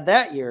as they had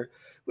that year,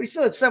 but he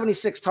still had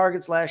 76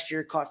 targets last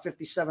year, caught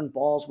 57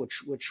 balls,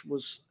 which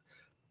was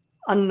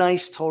a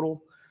nice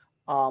total.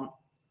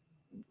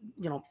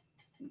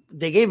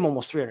 They gave him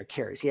almost 300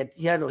 carries. He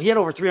had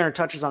over 300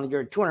 touches on the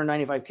year,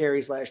 295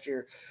 carries last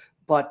year,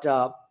 but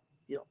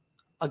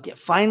again,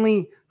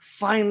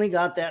 finally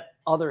got that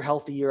other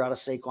healthy year out of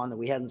Saquon that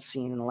we hadn't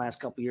seen in the last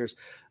couple of years.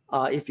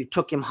 If you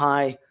took him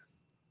high,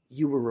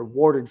 you were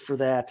rewarded for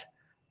that,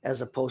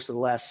 as opposed to the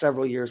last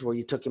several years where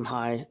you took him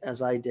high,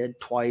 as I did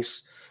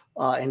twice,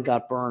 and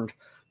got burned.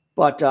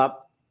 But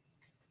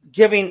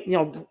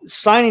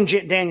signing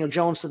Daniel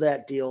Jones to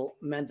that deal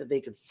meant that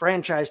they could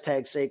franchise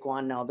tag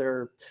Saquon. Now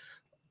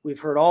we've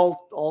heard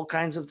all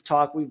kinds of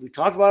talk. We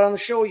talked about it on the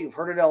show. You've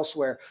heard it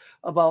elsewhere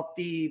about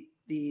the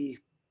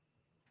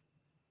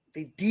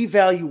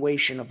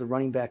devaluation of the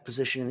running back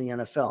position in the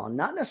NFL, and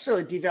not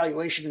necessarily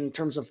devaluation in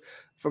terms of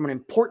from an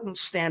important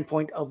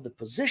standpoint of the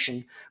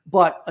position,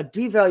 but a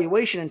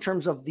devaluation in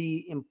terms of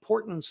the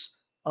importance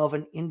of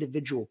an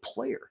individual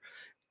player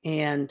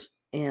and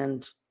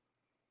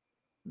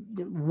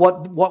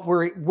what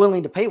we're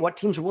willing to pay, what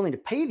teams are willing to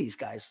pay these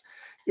guys.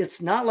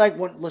 It's not like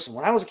when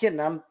I was a kid,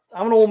 and I'm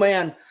an old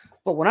man,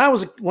 but when I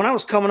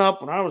was coming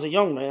up, when I was a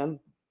young man,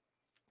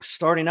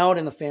 starting out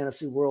in the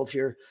fantasy world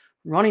here,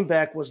 running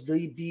back was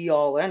the be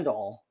all end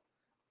all,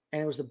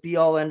 and it was the be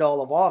all end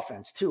all of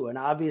offense too. And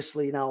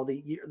obviously now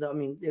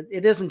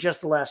it isn't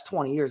just the last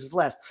 20 years; it's the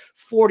last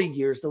 40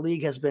 years. The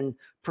league has been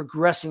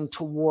progressing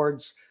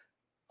towards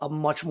a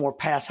much more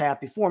pass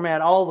happy format.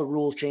 All the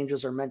rules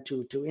changes are meant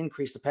to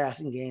increase the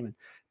passing game and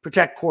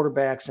protect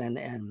quarterbacks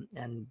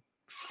and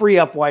free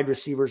up wide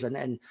receivers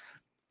and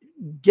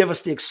give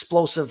us the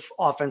explosive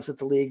offense that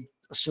the league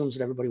assumes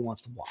that everybody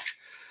wants to watch.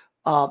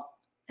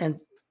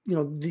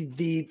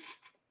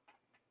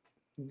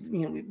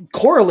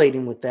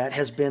 Correlating with that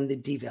has been the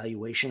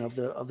devaluation of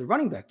the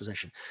running back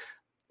position.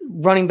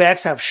 Running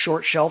backs have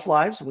short shelf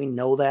lives. We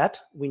know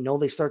that. We know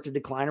they start to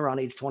decline around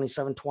age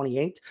 27,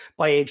 28.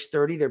 By age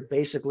 30, they're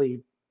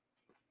basically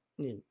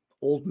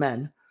old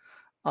men.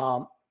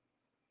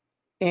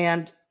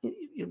 And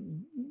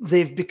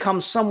they've become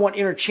somewhat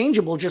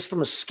interchangeable just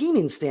from a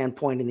scheming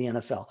standpoint in the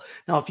NFL.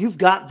 Now, if you've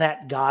got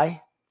that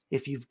guy,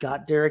 if you've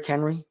got Derrick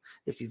Henry,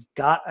 if you've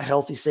got a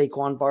healthy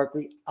Saquon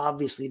Barkley,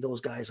 obviously those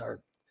guys are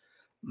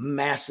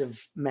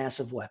massive,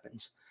 massive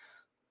weapons.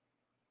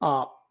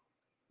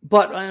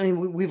 But I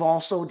mean, we've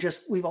also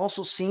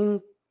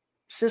seen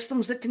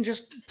systems that can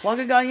just plug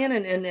a guy in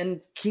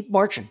and keep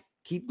marching,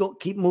 keep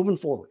moving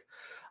forward.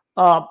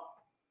 Do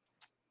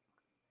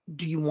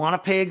you want to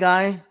pay a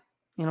guy,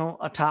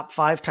 a top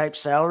 5 type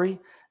salary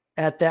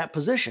at that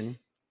position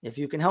if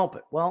you can help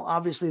it? Well,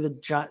 obviously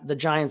the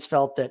Giants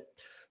felt that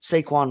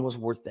Saquon was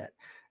worth that.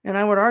 And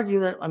I would argue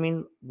that,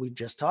 we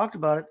just talked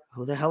about it.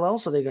 Who the hell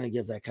else are they going to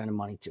give that kind of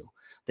money to?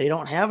 They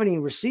don't have any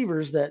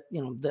receivers that,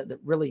 that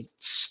really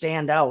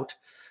stand out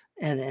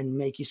and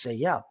make you say,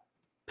 yeah,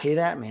 pay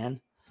that man.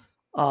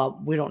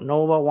 We don't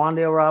know about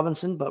Wan'Dale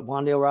Robinson, but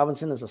Wan'Dale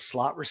Robinson is a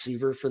slot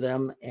receiver for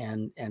them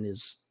and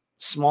is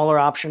smaller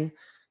option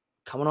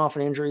coming off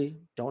an injury.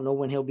 Don't know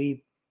when he'll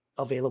be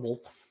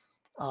available.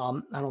 I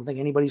don't think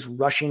anybody's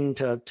rushing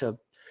to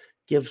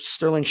give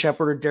Sterling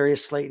Shepard or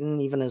Darius Slayton,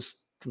 even as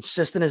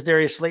consistent as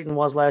Darius Slayton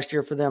was last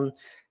year for them,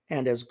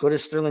 and as good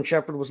as Sterling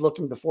Shepard was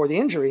looking before the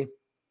injury.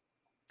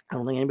 I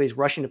don't think anybody's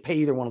rushing to pay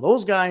either one of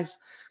those guys.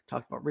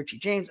 Talked about Richie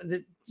James.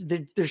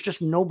 There's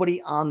just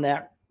nobody on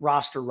that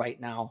roster right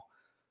now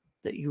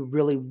that you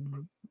really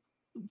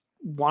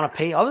want to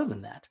pay other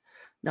than that.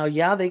 Now,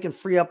 yeah, they can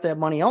free up that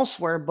money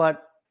elsewhere,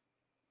 but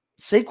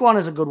Saquon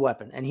is a good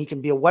weapon, and he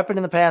can be a weapon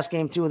in the pass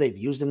game too. They've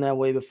used him that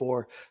way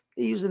before.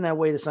 They used him that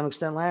way to some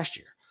extent last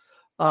year.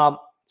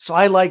 So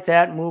I like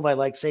that move. I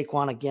like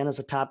Saquon again as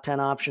a top 10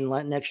 option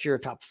next year, a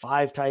top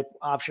 5 type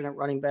option at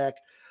running back.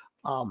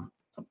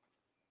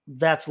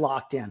 That's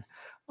locked in.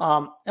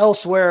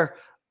 Elsewhere,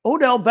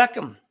 Odell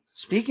Beckham.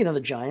 Speaking of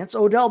the Giants,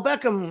 Odell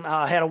Beckham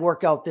had a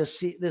workout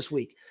this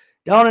week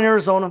down in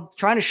Arizona,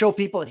 trying to show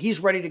people that he's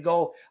ready to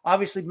go.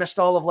 Obviously missed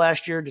all of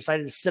last year,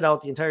 decided to sit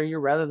out the entire year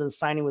rather than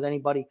signing with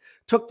anybody.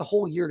 Took the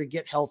whole year to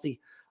get healthy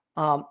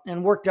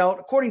and worked out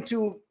according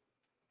to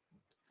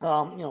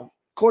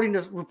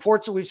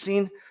reports that we've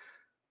seen.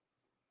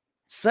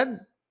 Said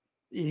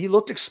he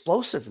looked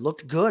explosive. He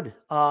looked good.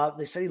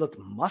 They said he looked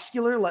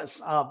muscular.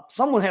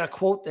 Someone had a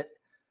quote that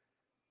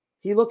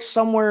he looked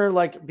somewhere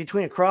like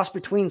a cross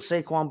between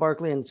Saquon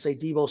Barkley and, say,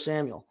 Deebo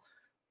Samuel.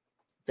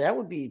 That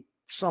would be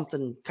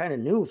something kind of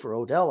new for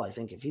Odell, I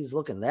think, if he's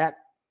looking that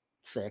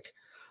thick.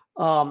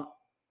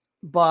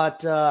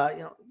 But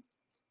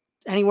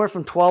anywhere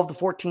from 12 to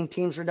 14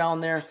 teams are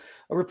down there.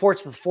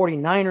 Reports of the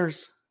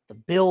 49ers, the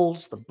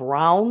Bills, the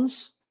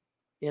Browns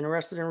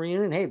interested in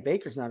reunion. Hey,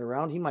 Baker's not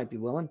around. He might be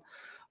willing.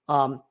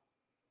 That'd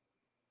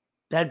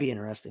be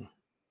interesting.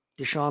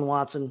 Deshaun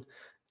Watson,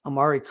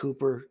 Amari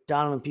Cooper,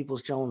 Donovan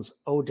Peoples-Jones,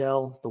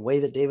 Odell, the way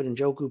that David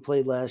Njoku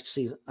played last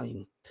season. I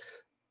mean,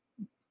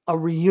 a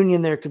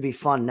reunion there could be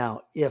fun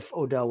now if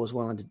Odell was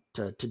willing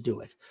to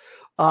do it.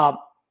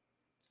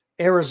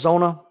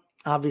 Arizona,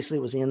 obviously,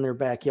 was in their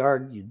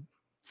backyard. You'd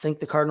think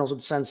the Cardinals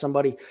would send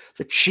somebody.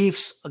 The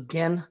Chiefs,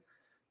 again,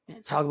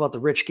 talk about the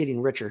rich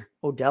getting richer.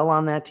 Odell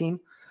on that team.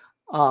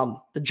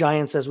 The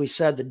Giants, as we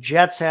said, the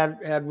Jets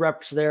had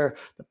reps there.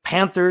 The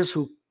Panthers,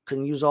 who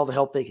can use all the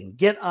help they can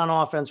get on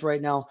offense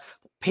right now.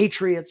 The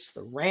Patriots,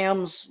 the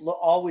Rams,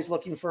 always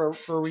looking for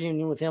a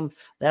reunion with him.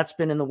 That's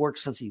been in the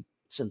works since he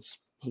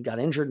got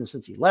injured and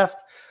since he left.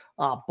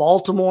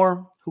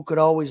 Baltimore, who could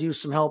always use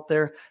some help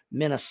there.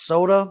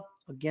 Minnesota,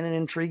 again, an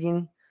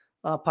intriguing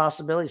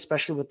possibility,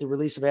 especially with the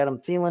release of Adam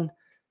Thielen.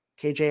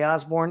 KJ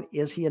Osborne,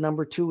 is he a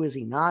number 2? Is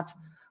he not?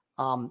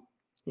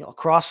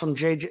 Across from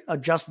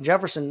Justin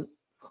Jefferson,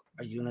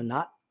 are you going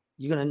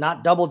to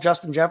not double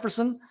Justin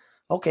Jefferson?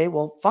 Okay,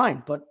 well,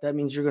 fine. But that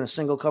means you're going to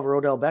single cover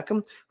Odell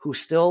Beckham, who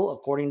still,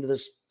 according to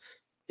this,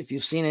 if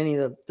you've seen any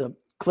of the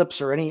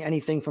clips or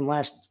anything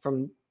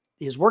from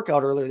his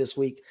workout earlier this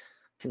week,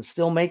 can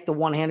still make the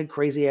one-handed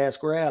crazy ass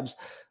grabs.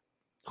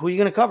 Who are you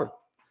going to cover?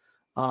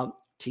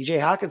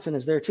 TJ Hawkinson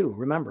is there too.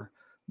 Remember,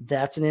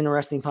 that's an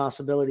interesting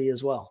possibility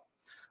as well.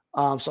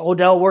 So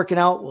Odell working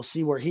out. We'll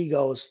see where he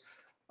goes.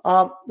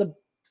 The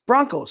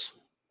Broncos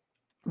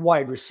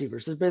wide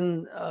receivers. There's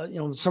been,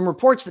 some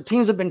reports that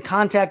teams have been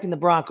contacting the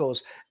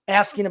Broncos,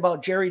 asking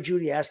about Jerry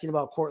Jeudy, asking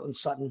about Courtland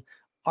Sutton.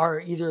 Are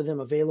either of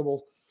them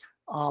available?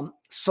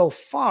 So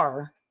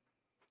far,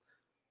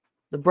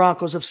 the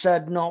Broncos have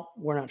said, no,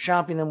 we're not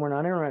shopping them. We're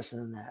not interested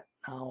in that.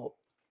 Now,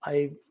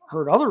 I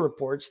heard other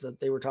reports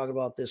that they were talking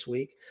about this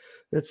week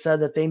that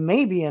said that they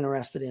may be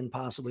interested in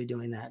possibly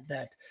doing that.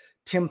 That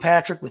Tim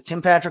Patrick,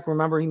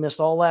 remember, he missed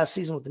all last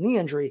season with the knee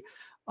injury.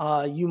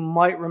 You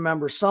might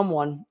remember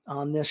someone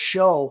on this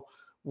show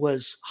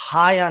was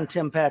high on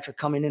Tim Patrick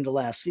coming into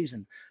last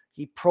season.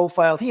 He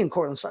and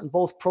Courtland Sutton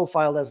both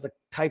profiled as the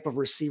type of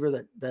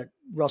receiver that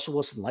Russell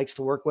Wilson likes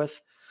to work with.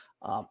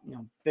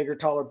 Bigger,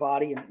 taller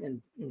body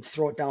and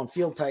throw it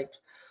downfield type.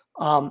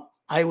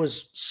 I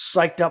was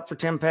psyched up for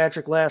Tim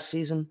Patrick last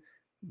season.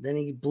 Then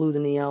he blew the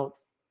knee out,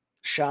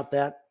 shot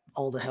that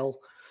all to hell.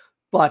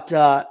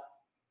 But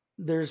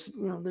there's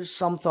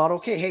some thought,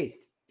 okay, hey,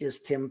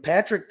 is Tim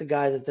Patrick the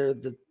guy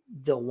that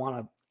they'll want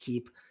to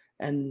keep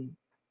and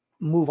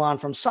move on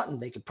from Sutton?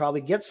 They could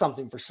probably get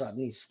something for Sutton.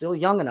 He's still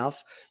young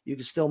enough. You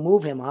could still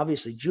move him.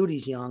 Obviously,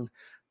 Judy's young.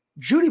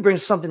 Jeudy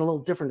brings something a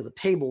little different to the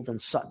table than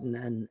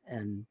Sutton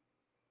and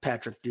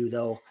Patrick do,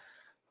 though.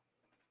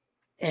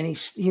 And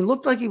he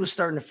looked like he was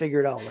starting to figure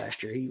it out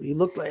last year. He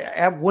looked like,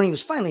 when he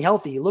was finally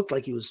healthy, he looked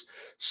like he was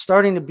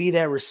starting to be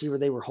that receiver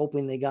they were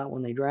hoping they got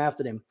when they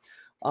drafted him.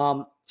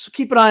 So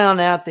keep an eye on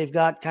that. They've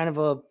got kind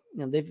of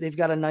they've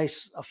got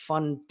a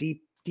fun,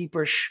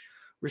 deepish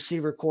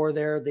receiver core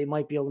there. They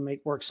might be able to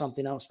make work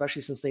something out,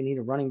 especially since they need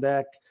a running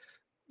back.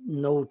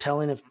 No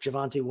telling if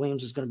Javonte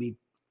Williams is going to be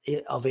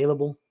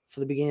available for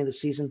the beginning of the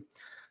season.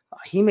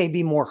 He may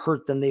be more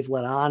hurt than they've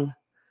let on.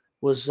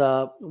 Was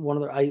one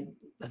of the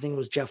I think it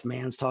was Jeff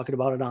Mans talking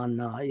about it on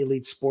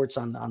Elite Sports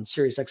on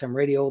Sirius XM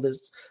Radio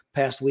this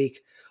past week.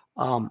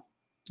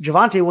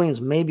 Javonte Williams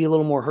may be a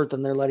little more hurt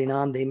than they're letting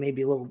on. They may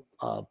be a little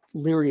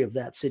leery of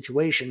that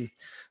situation.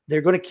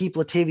 They're going to keep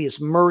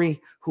Latavius Murray,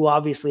 who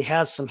obviously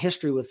has some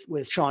history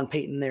with Sean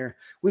Payton there.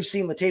 We've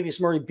seen Latavius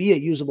Murray be a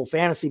usable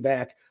fantasy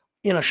back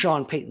in a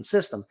Sean Payton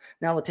system.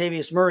 Now,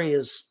 Latavius Murray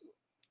is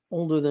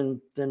older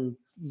than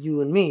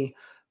you and me,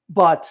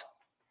 but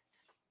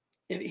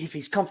if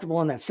he's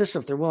comfortable in that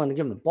system, if they're willing to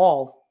give him the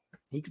ball,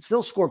 he could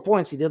still score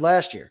points. He did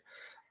last year.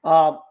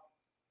 But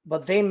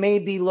they may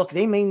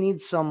need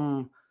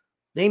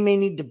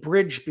to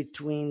bridge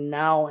between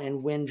now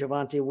and when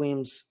Javonte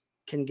Williams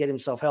can get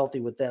himself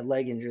healthy with that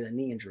leg injury, that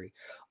knee injury.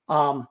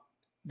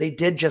 They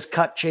did just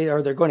cut Chase,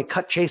 or they're going to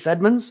cut Chase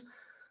Edmonds.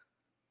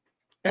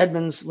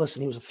 Edmonds,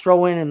 listen, he was a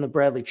throw-in in the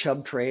Bradley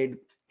Chubb trade.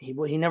 He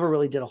never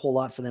really did a whole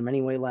lot for them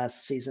anyway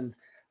last season.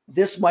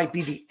 This might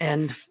be the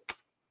end.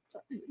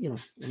 You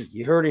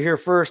heard it here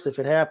first if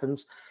it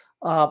happens.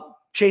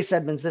 Chase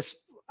Edmonds,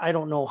 I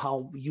don't know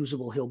how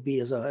usable he'll be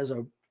as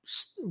a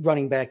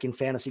running back in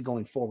fantasy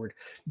going forward,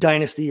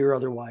 dynasty or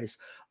otherwise.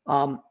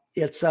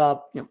 There's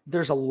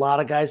a lot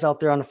of guys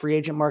out there on the free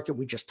agent market.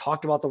 We just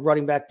talked about the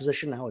running back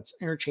position, how it's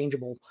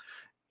interchangeable.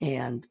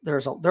 And there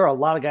are a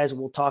lot of guys,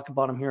 and we'll talk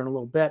about them here in a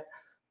little bit,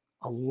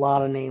 a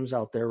lot of names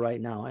out there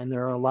right now. And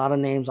there are a lot of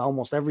names,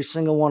 almost every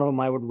single one of them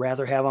I would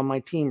rather have on my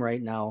team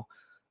right now.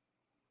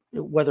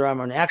 Whether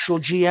I'm an actual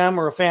GM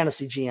or a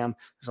fantasy GM,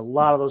 there's a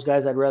lot of those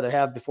guys I'd rather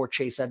have before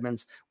Chase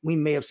Edmonds. We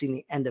may have seen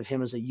the end of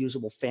him as a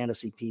usable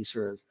fantasy piece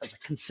or as a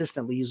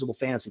consistently usable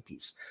fantasy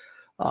piece.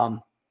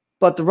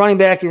 But the running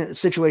back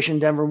situation,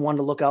 Denver, one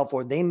to look out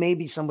for. They may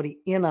be somebody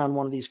in on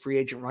one of these free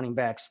agent running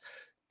backs,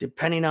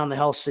 depending on the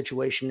health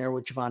situation there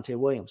with Javonte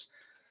Williams.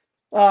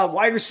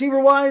 Wide receiver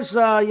wise,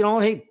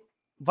 hey,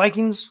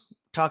 Vikings,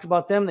 talked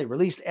about them. They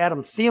released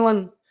Adam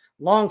Thielen,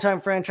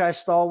 longtime franchise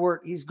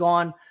stalwart. He's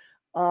gone.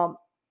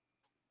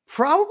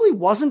 Probably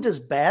wasn't as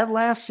bad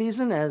last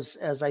season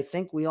as I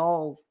think we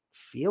all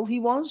feel he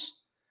was,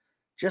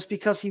 just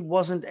because he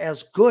wasn't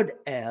as good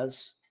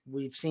as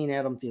we've seen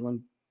Adam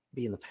Thielen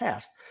be in the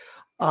past.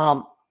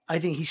 I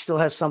think he still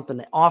has something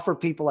to offer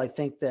people. I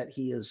think that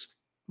he is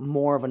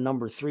more of a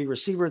number 3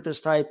 receiver at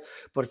this type,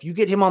 but if you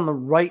get him on the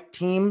right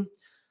team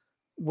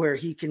where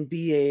he can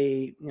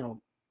be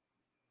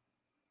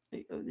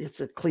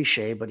it's a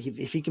cliche, but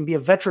if he can be a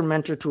veteran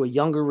mentor to a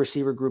younger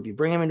receiver group, you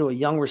bring him into a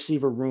young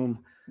receiver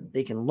room,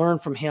 they can learn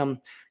from him.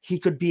 He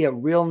could be a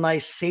real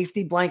nice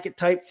safety blanket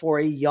type for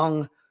a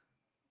young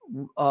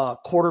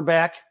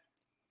quarterback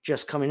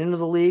just coming into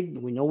the league.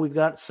 We know we've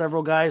got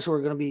several guys who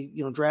are going to be,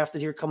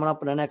 drafted here coming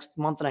up in the next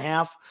month and a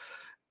half.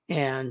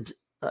 And,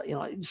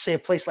 say a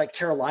place like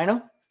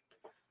Carolina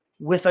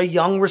with a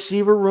young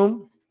receiver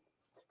room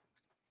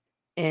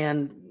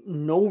and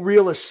no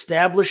real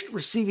established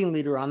receiving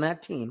leader on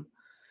that team.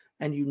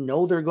 And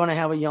they're going to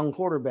have a young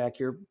quarterback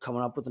here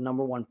coming up with the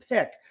number 1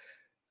 pick.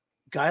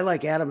 Guy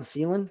like Adam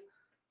Thielen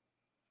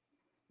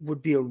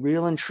would be a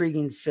real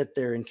intriguing fit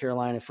there in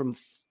Carolina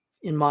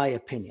in my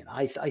opinion.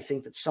 I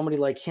think that somebody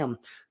like him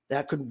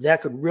that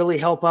could really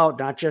help out,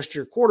 not just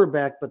your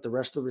quarterback, but the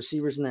rest of the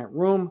receivers in that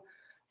room.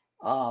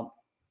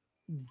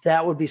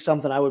 That would be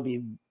something I would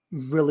be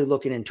really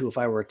looking into if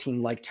I were a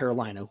team like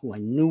Carolina, who I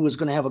knew was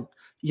going to have a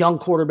young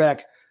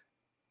quarterback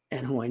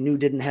and who I knew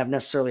didn't have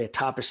necessarily a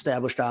top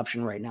established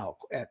option right now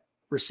at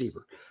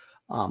receiver.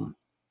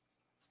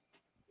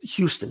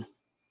 Houston,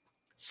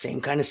 same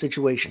kind of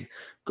situation.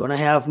 Going to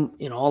have,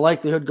 in all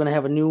likelihood, going to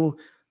have a new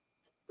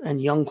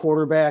and young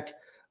quarterback.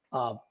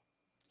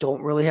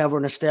 Don't really have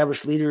an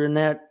established leader in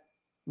that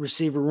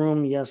receiver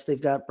room. Yes,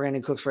 they've got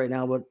Brandon Cooks right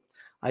now, but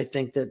I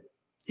think that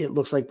it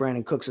looks like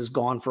Brandon Cooks is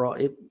gone for all.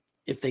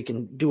 If they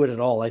can do it at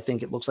all, I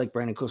think it looks like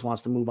Brandon Cooks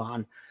wants to move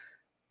on.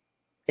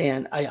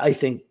 And I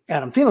think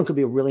Adam Thielen could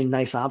be a really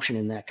nice option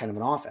in that kind of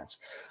an offense.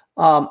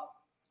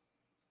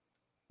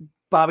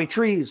 Bobby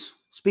Trees,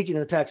 speaking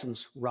of the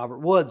Texans, Robert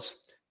Woods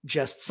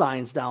just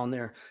signs down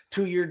there.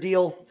 2-year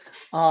deal.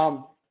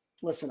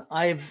 Listen,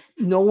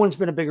 no one's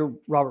been a bigger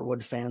Robert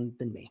Woods fan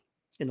than me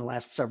in the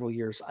last several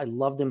years. I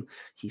loved him.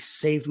 He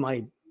saved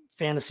my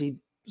fantasy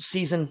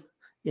season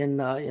in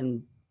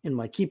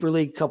my keeper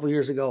league a couple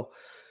years ago.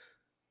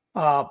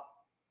 But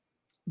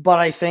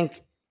I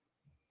think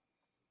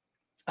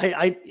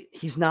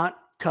he's not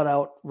cut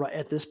out right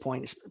at this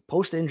point,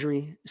 post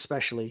injury,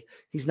 especially.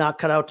 He's not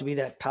cut out to be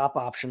that top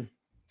option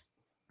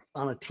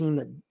on a team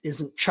that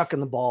isn't chucking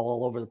the ball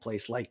all over the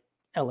place like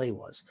LA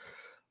was.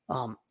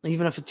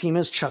 Even if a team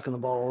is chucking the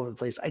ball all over the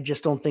place, I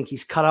just don't think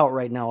he's cut out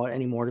right now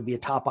anymore to be a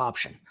top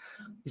option.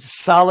 He's a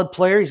solid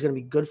player. He's going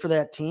to be good for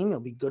that team. He'll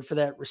be good for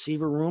that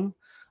receiver room.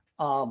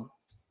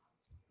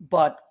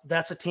 But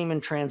that's a team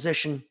in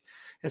transition.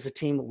 As a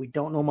team that we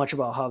don't know much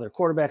about how their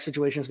quarterback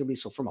situation is going to be.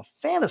 So from a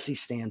fantasy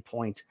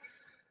standpoint,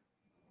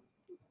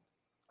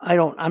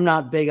 I'm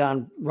not big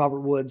on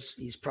Robert Woods.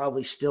 He's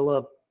probably still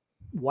a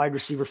wide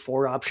receiver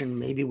 4 option,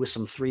 maybe with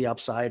some 3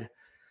 upside,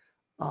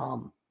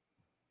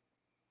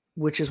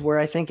 which is where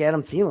I think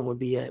Adam Thielen would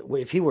be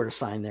if he were to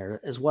sign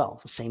there as well.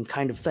 The same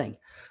kind of thing.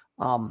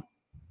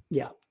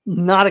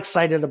 Not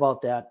excited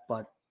about that,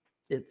 but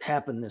it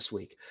happened this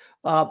week.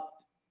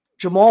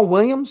 Jamal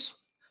Williams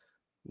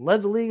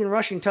led the league in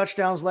rushing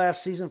touchdowns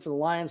last season for the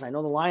Lions. I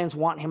know the Lions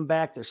want him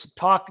back. There's some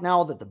talk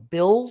now that the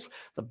Bills,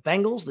 the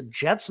Bengals, the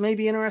Jets may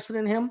be interested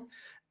in him.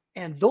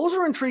 And those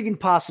are intriguing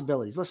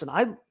possibilities. Listen,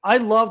 I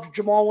loved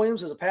Jamal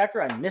Williams as a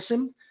Packer. I miss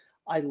him.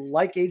 I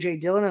like A.J.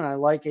 Dillon and I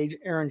like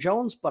Aaron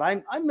Jones, but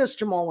I miss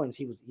Jamal Williams.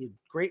 He was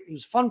great. He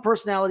was fun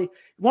personality.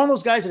 One of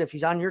those guys that if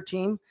he's on your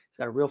team, he's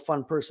got a real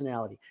fun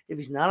personality. If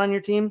he's not on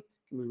your team,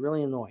 it can be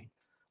really annoying.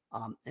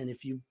 And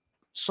if you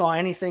saw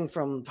anything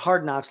from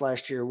Hard Knocks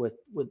last year with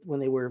when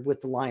they were with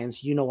the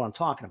Lions, you know what I'm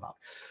talking about.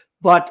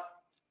 But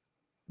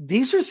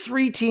these are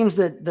 3 teams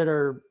that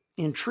are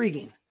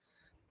intriguing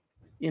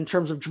in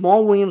terms of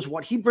Jamal Williams,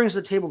 what he brings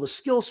to the table, the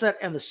skill set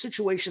and the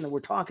situation that we're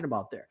talking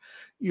about there.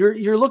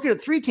 You're looking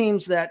at 3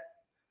 teams that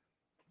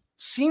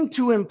seem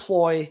to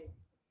employ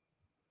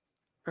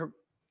or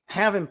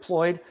have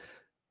employed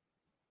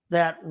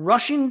that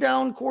rushing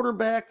down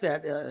quarterback,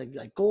 that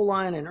like goal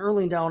line and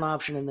early down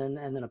option, and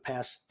then a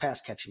pass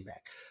catching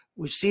back.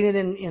 We've seen it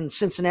in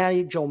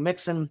Cincinnati. Joe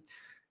Mixon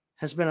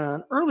has been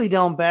an early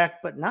down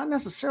back, but not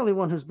necessarily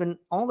one who's been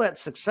all that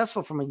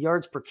successful from a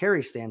yards per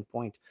carry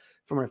standpoint,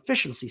 from an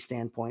efficiency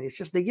standpoint. It's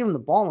just they give him the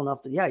ball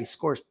enough that, he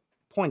scores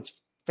points,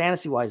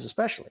 fantasy-wise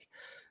especially.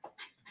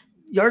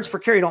 Yards per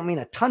carry don't mean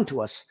a ton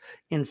to us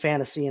in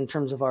fantasy in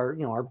terms of our,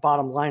 our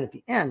bottom line at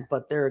the end,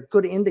 but they're a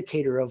good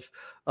indicator of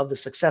the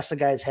success the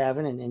guy's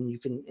having, and you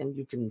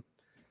can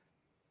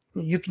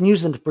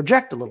use them to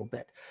project a little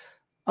bit.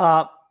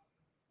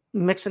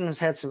 Mixon has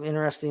had some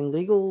interesting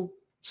legal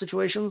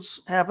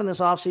situations happen this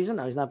offseason.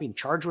 Now, he's not being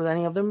charged with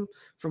any of them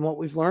from what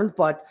we've learned,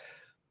 but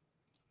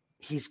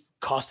he's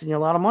costing you a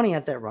lot of money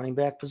at that running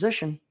back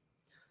position.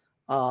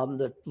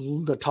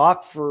 The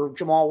talk for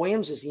Jamal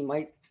Williams is he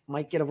might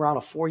get around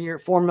a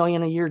 $4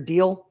 million a year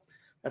deal.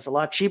 That's a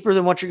lot cheaper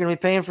than what you're going to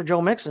be paying for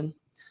Joe Mixon.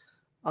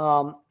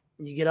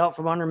 You get out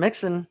from under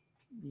Mixon,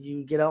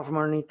 you get out from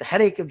underneath the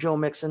headache of Joe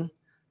Mixon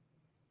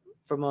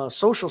from a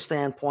social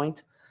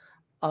standpoint.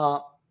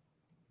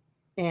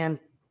 And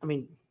I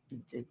mean,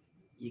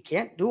 you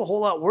can't do a whole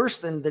lot worse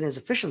than his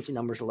efficiency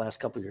numbers the last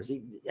couple of years.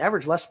 He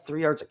averaged less than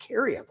 3 yards a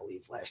carry, I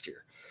believe, last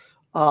year.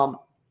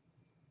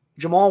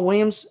 Jamal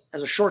Williams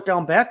as a short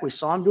down back, we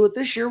saw him do it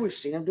this year. We've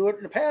seen him do it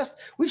in the past.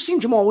 We've seen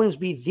Jamal Williams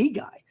be the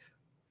guy,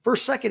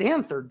 first, second,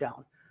 and third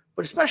down.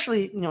 But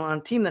especially, on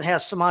a team that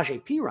has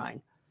Samaje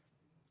Perine,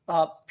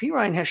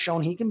 Perine has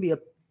shown he can be a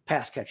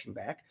pass-catching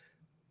back.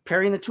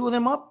 Pairing the two of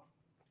them up,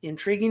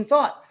 intriguing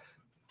thought.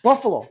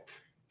 Buffalo,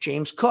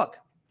 James Cook,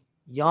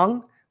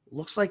 young,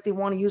 looks like they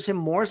want to use him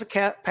more as a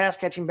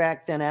pass-catching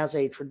back than as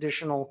a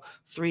traditional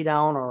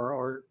 3-down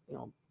or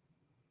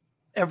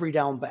every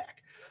down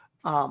back.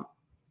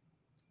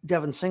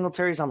 Devin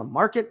Singletary's on the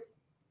market.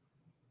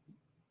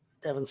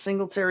 Devin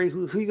Singletary,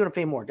 who are you going to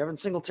pay more, Devin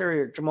Singletary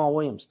or Jamal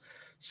Williams?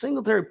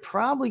 Singletary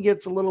probably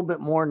gets a little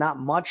bit more, not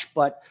much,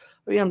 but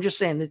I'm just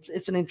saying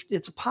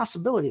it's a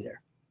possibility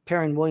there,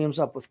 pairing Williams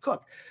up with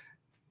Cook.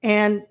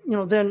 And,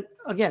 then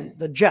again,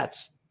 the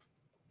Jets.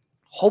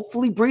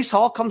 Hopefully Breece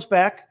Hall comes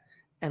back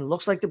and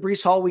looks like the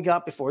Breece Hall we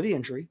got before the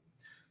injury.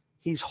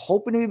 He's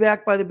hoping to be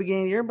back by the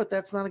beginning of the year, but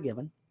that's not a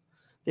given.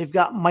 They've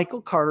got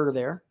Michael Carter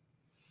there,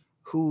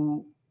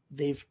 who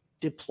they've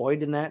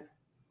deployed in that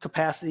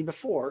capacity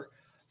before,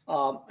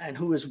 and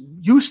who is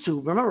used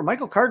to. Remember,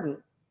 Michael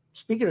Carter,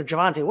 speaking of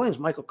Javonte Williams,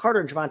 Michael Carter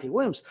and Javonte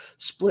Williams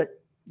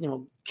split,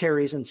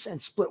 carries and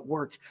split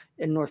work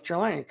in North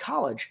Carolina in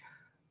college.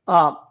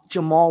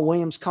 Jamal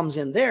Williams comes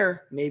in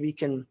there, maybe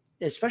can,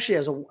 especially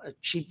as a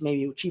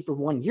cheaper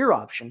 1-year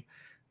option,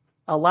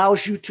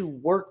 allows you to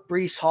work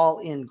Breece Hall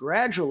in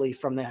gradually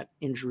from that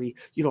injury.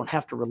 You don't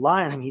have to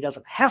rely on him. He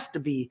doesn't have to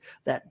be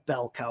that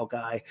bell cow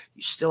guy.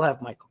 You still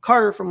have Michael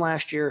Carter from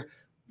last year.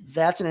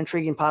 That's an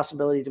intriguing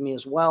possibility to me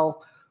as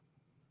well.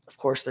 Of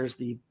course, there's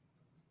the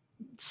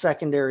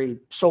secondary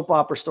soap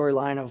opera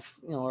storyline of,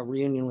 a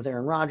reunion with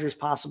Aaron Rodgers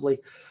possibly,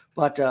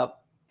 but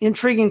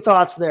intriguing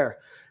thoughts there.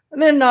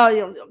 And then,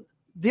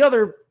 the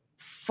other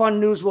fun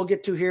news we'll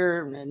get to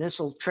here, and this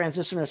will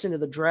transition us into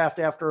the draft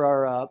after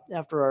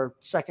our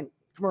second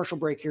commercial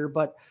break here.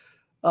 But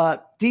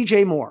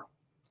DJ Moore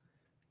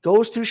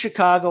goes to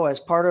Chicago as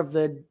part of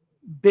the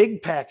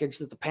big package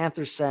that the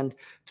Panthers send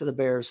to the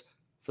Bears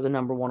for the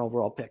number 1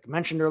 overall pick. I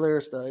mentioned earlier,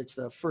 it's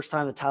the first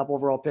time the top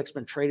overall pick's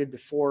been traded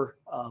before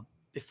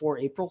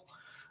April,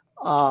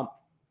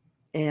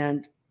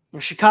 and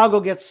Chicago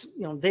gets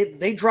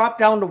they drop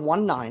down to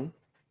 1-9.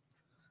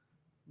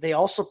 They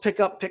also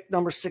pick up pick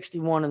number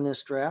 61 in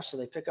this draft, so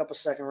they pick up a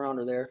second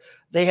rounder there.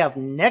 They have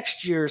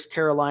next year's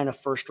Carolina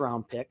first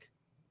round pick,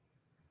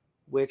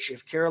 which,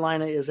 if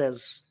Carolina is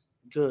as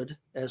good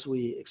as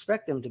we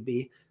expect them to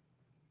be,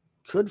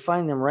 could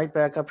find them right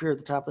back up here at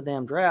the top of the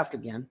damn draft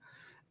again.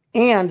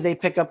 And they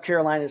pick up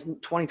Carolina's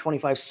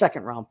 2025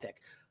 second round pick.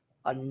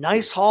 A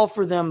nice haul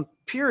for them,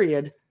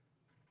 period,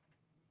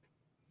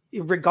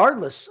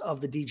 regardless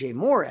of the DJ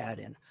Moore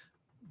add-in.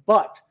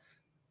 But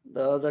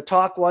the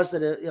talk was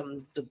that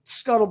the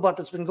scuttlebutt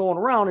that's been going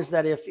around is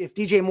that if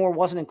DJ Moore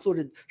wasn't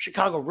included,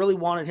 Chicago really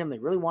wanted him. They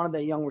really wanted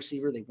that young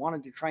receiver. They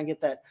wanted to try and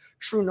get that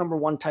true number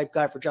 1 type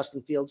guy for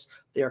Justin Fields.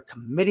 They are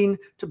committing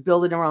to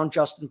building around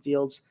Justin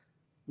Fields,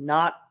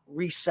 not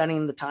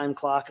resetting the time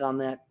clock on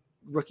that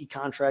rookie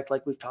contract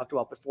like we've talked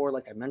about before,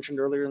 like I mentioned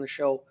earlier in the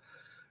show.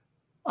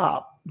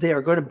 They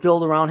are going to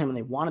build around him, and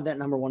they wanted that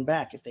number 1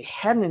 back. If they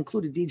hadn't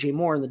included DJ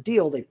Moore in the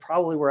deal, they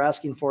probably were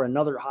asking for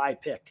another high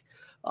pick.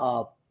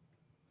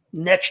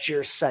 Next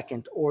year's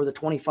second, or the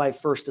 25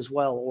 first as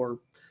well, or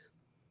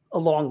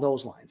along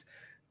those lines.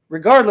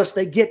 Regardless,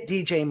 they get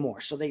DJ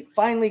Moore. So they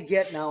finally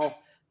get now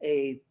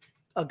a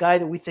guy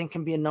that we think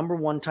can be a number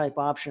 1 type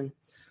option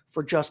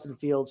for Justin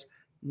Fields.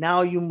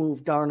 Now you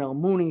move Darnell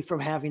Mooney from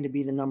having to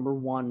be the number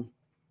 1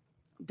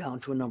 down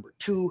to a number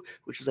 2,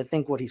 which is, I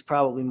think, what he's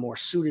probably more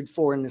suited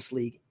for in this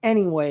league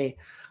anyway.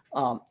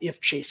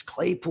 If Chase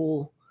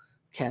Claypool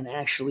can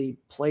actually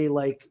play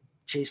like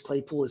Chase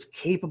Claypool is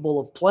capable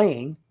of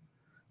playing.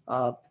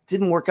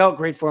 Didn't work out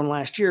great for him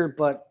last year,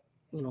 but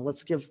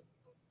let's give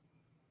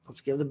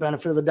the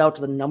benefit of the doubt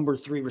to the number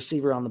 3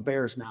 receiver on the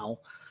Bears now.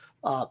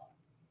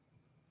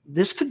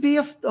 This could be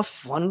a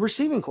fun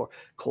receiving core.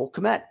 Cole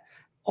Kmet.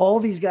 All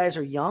these guys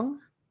are young.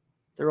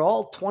 They're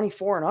all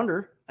 24 and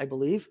under, I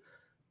believe.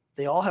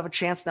 They all have a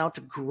chance now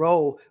to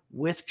grow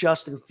with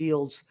Justin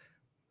Fields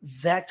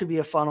that could be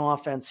a fun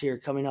offense here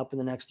coming up in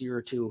the next year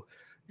or two,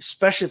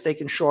 especially if they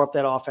can shore up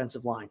that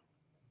offensive line.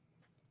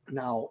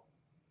 Now,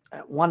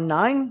 at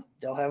 1-9,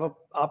 they'll have an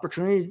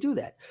opportunity to do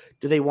that.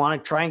 Do they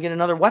want to try and get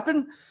another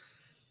weapon?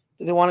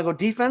 Do they want to go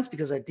defense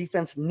because that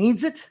defense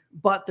needs it,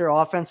 but their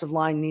offensive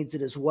line needs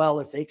it as well?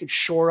 If they could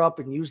shore up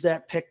and use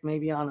that pick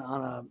maybe on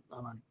an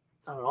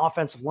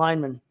offensive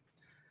lineman,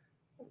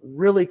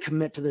 really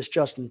commit to this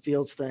Justin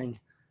Fields thing,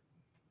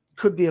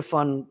 could be a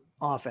fun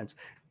offense.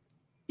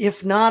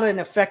 If not an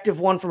effective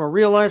one from a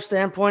real life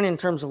standpoint in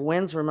terms of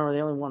wins, remember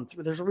they only won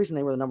 3. There's a reason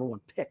they were the number 1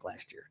 pick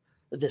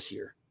this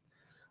year.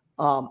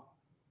 From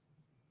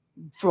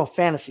a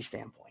fantasy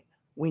standpoint,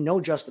 we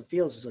know Justin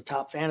Fields is a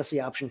top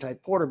fantasy option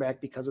type quarterback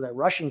because of that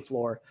rushing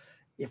floor.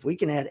 If we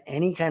can add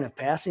any kind of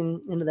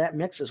passing into that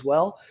mix as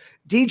well,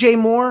 DJ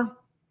Moore,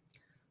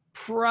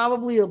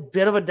 probably a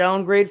bit of a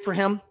downgrade for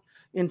him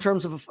in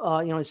terms of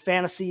his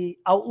fantasy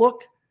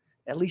outlook,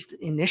 at least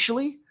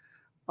initially.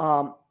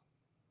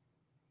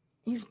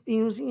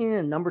 He was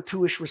a number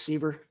 2-ish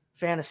receiver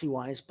fantasy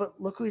wise,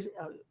 but look who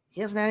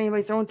he hasn't had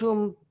anybody thrown to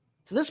him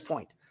to this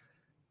point.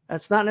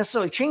 That's not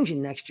necessarily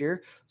changing next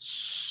year.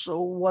 So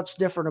what's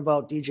different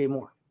about DJ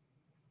Moore?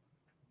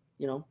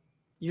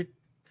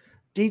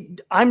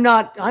 I'm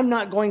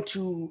not going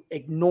to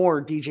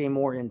ignore DJ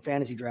Moore in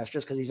fantasy drafts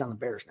just because he's on the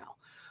Bears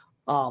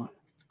now.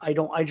 I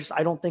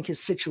don't think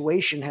his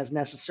situation has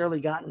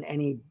necessarily gotten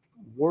any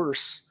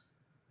worse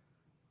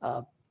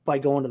by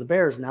going to the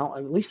Bears now.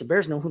 At least the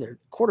Bears know who their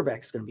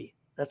quarterback is going to be.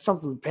 That's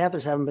something the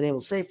Panthers haven't been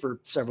able to say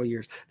for several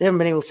years. They haven't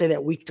been able to say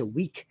that week to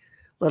week,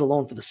 let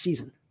alone for the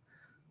season.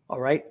 All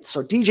right.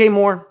 So DJ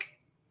Moore,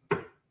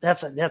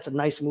 that's a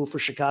nice move for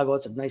Chicago.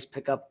 It's a nice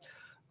pickup.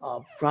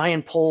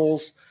 Ryan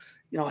Poles,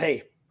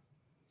 hey,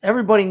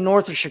 everybody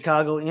north of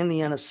Chicago in the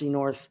NFC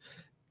North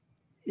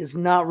is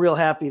not real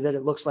happy that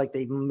it looks like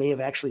they may have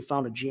actually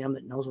found a GM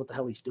that knows what the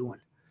hell he's doing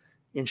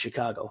in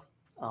Chicago.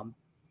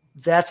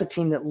 That's a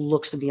team that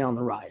looks to be on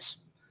the rise.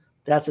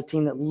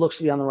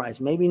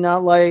 Maybe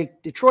not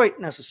like Detroit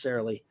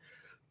necessarily,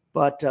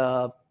 but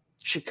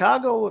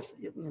Chicago, if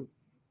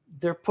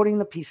they're putting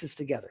the pieces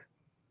together,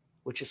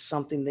 which is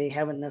something they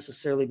haven't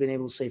necessarily been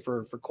able to say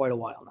for quite a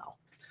while now.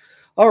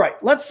 All right,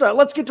 let's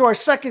get to our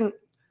second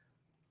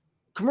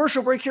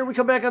commercial break here. We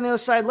come back on the other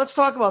side. Let's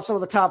talk about some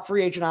of the top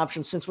free agent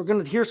options since we're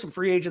going to hear some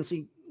free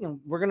agency.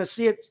 We're going to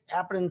see it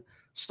happening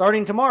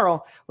starting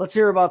tomorrow. Let's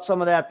hear about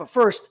some of that. But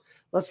first,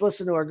 let's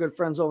listen to our good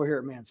friends over here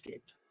at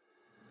Manscaped.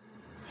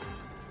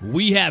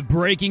 We have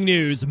breaking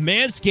news.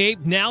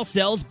 Manscaped now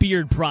sells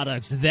beard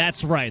products.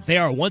 That's right. They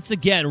are once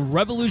again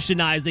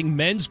revolutionizing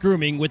men's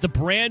grooming with the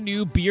brand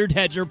new Beard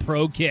Hedger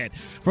Pro Kit.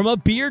 From a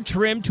beard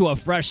trim to a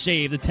fresh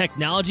shave, the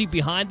technology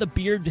behind the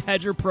Beard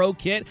Hedger Pro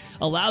Kit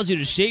allows you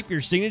to shape your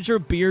signature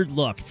beard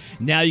look.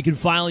 Now you can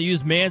finally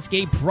use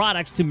Manscaped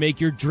products to make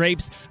your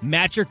drapes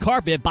match your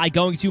carpet by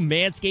going to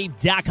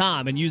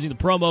manscaped.com and using the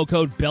promo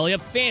code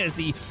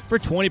BELLYUPFANTASY for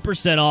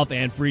 20% off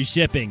and free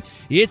shipping.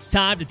 It's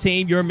time to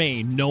tame your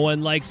mane. No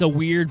one likes a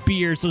weird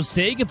beard, so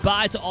say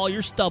goodbye to all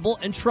your stubble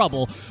and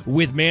trouble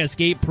with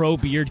Manscaped Pro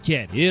Beard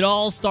Kit. It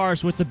all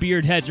starts with the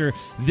Beard Hedger.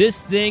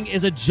 This thing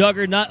is a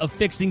juggernaut of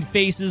fixing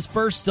faces.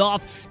 First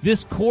off,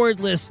 this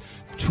cordless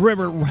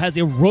trimmer has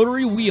a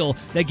rotary wheel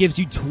that gives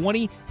you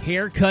 20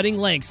 hair cutting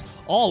lengths,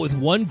 all with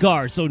one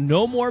guard, so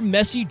no more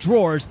messy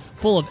drawers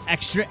full of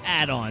extra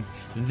add-ons.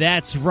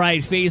 That's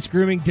right, face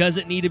grooming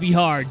doesn't need to be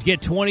hard.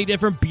 Get 20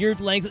 different beard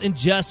lengths in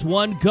just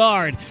one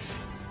guard.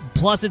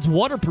 Plus, it's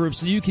waterproof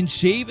so you can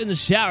shave in the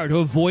shower to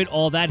avoid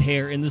all that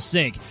hair in the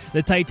sink.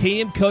 The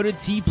titanium-coated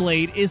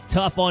T-blade is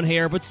tough on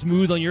hair but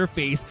smooth on your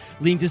face,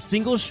 leading to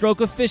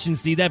single-stroke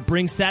efficiency that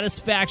brings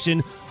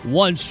satisfaction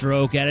one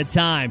stroke at a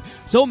time.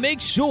 So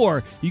make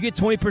sure you get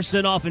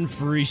 20% off and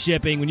free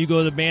shipping when you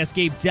go to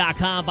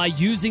manscaped.com by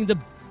using the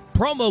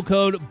promo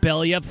code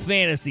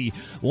BELLYUPFANTASY.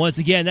 Once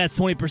again, that's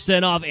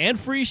 20% off and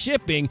free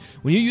shipping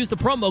when you use the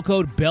promo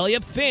code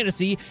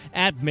BELLYUPFANTASY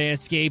at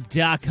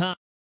manscaped.com.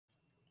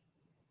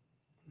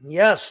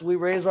 Yes, we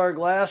raise our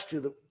glass to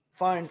the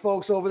fine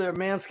folks over there at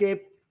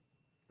Manscaped.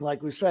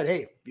 Like we said,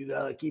 hey, you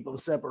got to keep them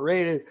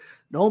separated.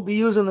 Don't be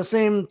using the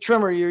same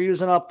trimmer you're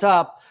using up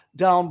top,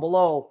 down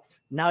below.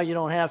 Now you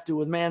don't have to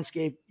with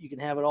Manscaped. You can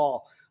have it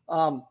all.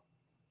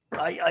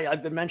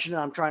 I've been mentioning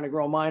I'm trying to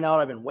grow mine out.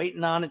 I've been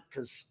waiting on it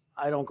because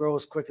I don't grow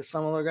as quick as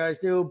some other guys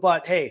do.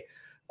 But, hey,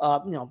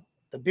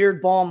 the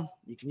beard balm,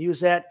 you can use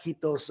that. Keep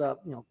those,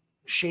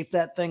 shape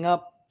that thing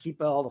up.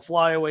 Keep all the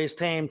flyaways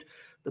tamed.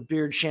 The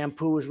beard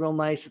shampoo is real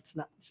nice. It's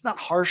not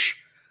harsh.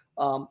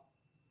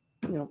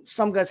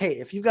 Some guys, hey,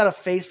 if you've got a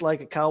face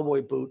like a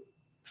cowboy boot,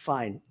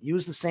 fine.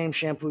 Use the same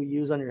shampoo you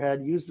use on your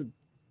head. Use the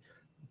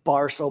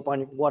bar soap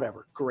on you,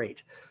 whatever.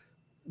 Great.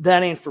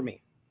 That ain't for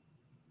me.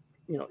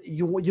 You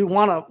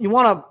want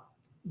a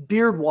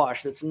beard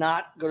wash that's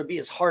not going to be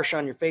as harsh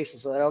on your face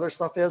as that other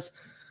stuff is.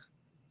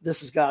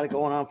 This has got it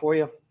going on for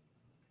you.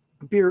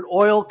 Beard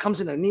oil comes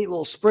in a neat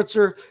little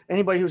spritzer.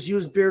 Anybody who's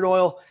used beard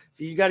oil,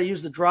 if you got to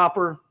use the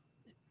dropper,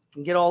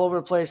 can get all over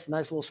the place.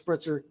 Nice little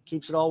spritzer,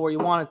 keeps it all where you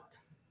want it.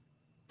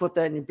 put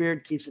that in your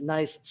beard, keeps it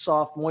nice,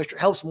 soft,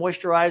 helps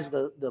moisturize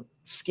the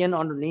skin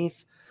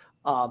underneath.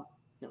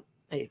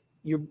 Hey,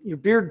 your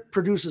beard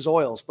produces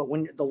oils, but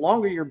the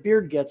longer your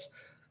beard gets,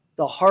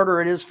 the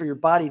harder it is for your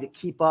body to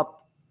keep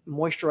up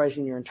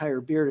moisturizing your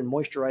entire beard and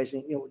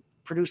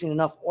producing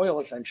enough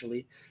oil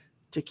essentially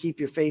to keep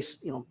your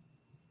face,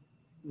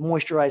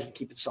 moisturized and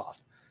keep it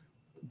soft.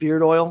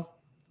 Beard oil,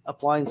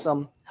 applying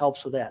some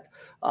helps with that.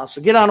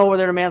 So get on over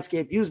there to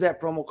Manscaped, use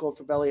that promo code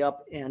for Belly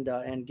Up and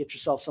get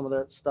yourself some of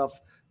that stuff.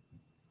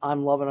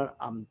 I'm loving it.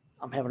 I'm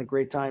having a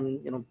great time,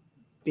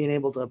 being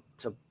able to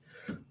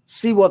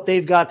see what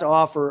they've got to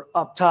offer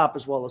up top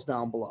as well as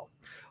down below.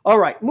 All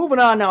right, moving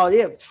on now.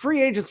 Yeah,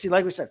 free agency,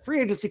 like we said,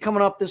 free agency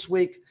coming up this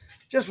week.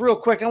 Just real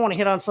quick, I want to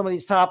hit on some of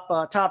these top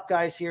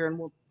guys here, and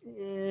we'll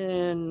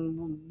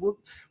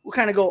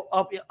kind of go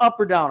up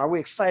or down. Are we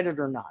excited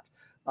or not?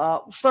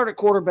 We'll start at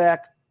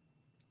quarterback.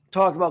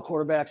 Talked about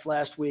quarterbacks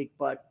last week,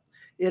 but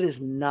it is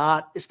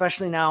not,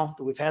 especially now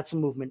that we've had some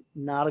movement,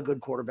 not a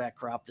good quarterback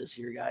crop this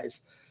year,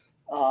 guys.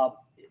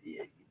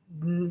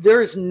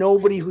 There is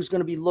nobody who's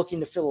going to be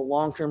looking to fill a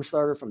long-term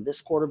starter from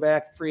this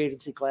quarterback free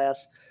agency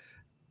class,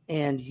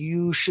 and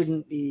you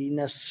shouldn't be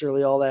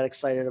necessarily all that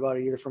excited about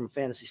it either from a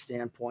fantasy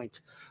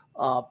standpoint.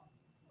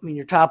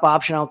 Your top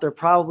option out there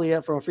probably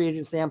from a free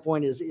agent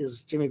standpoint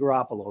is Jimmy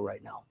Garoppolo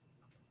right now.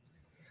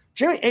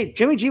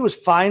 Jimmy G was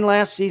fine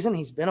last season.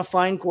 He's been a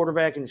fine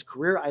quarterback in his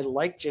career. I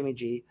like Jimmy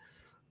G.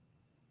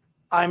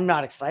 I'm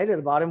not excited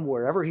about him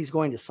wherever he's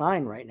going to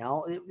sign right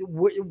now.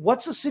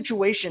 What's a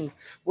situation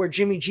where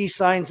Jimmy G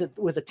signs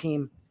with a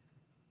team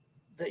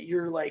that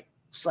you're like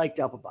psyched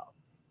up about?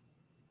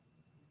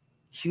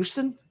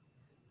 Houston?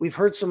 We've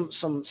heard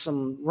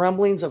some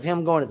rumblings of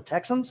him going to the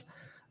Texans,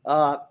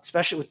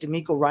 especially with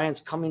DeMeco Ryans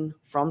coming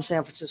from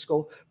San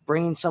Francisco,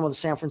 bringing some of the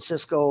San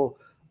Francisco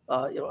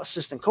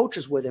assistant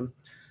coaches with him.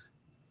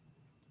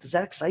 Does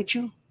that excite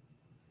you,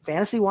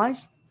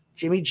 fantasy-wise?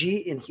 Jimmy G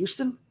in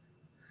Houston?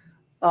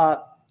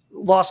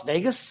 Las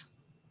Vegas?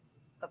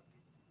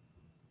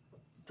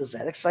 Does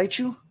that excite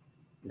you?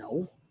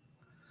 No.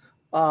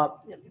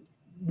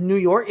 New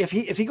York, if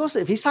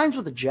he signs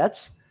with the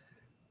Jets,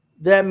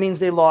 that means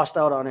they lost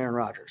out on Aaron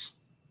Rodgers.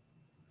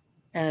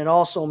 And it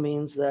also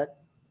means that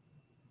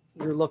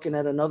you're looking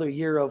at another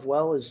year of,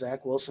 is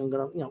Zach Wilson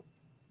going to,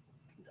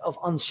 of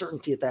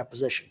uncertainty at that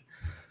position.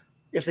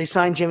 If they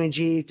sign Jimmy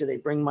G, do they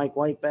bring Mike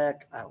White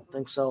back? I don't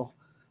think so.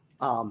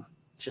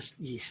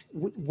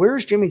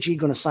 Where's Jimmy G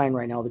going to sign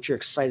right now that you're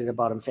excited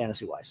about him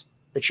fantasy-wise?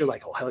 That you're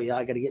like, oh, hell yeah,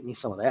 I got to get me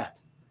some of that.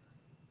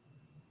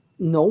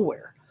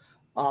 Nowhere.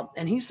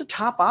 And he's the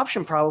top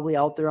option probably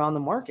out there on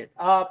the market.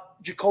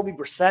 Jacoby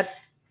Brissett.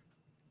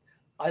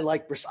 I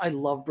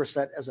love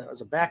Brissett as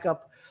a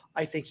backup.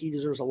 I think he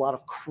deserves a lot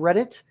of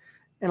credit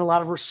and a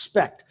lot of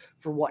respect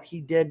for what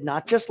he did,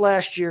 not just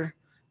last year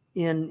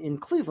in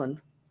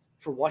Cleveland,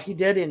 for what he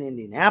did in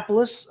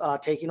Indianapolis,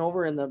 taking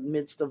over in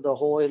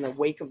the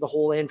wake of the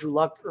whole Andrew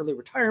Luck early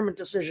retirement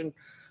decision.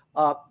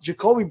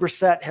 Jacoby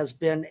Brissett has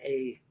been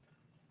a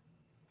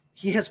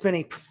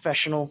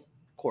professional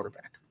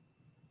quarterback.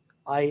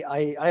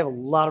 I have a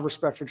lot of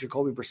respect for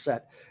Jacoby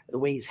Brissett, the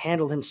way he's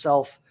handled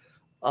himself,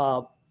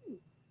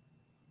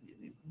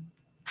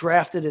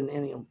 drafted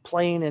and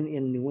playing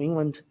in New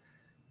England,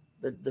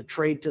 the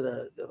trade to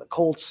the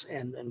Colts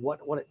and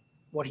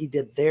what he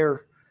did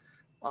there.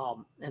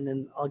 And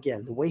then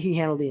again, the way he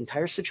handled the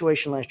entire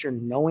situation last year,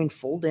 knowing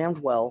full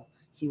damned well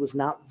he was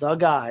not the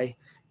guy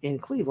in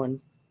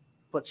Cleveland,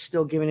 but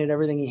still giving it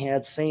everything he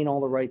had, saying all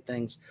the right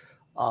things.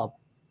 But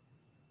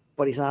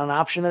he's not an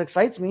option that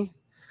excites me.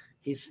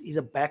 He's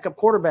a backup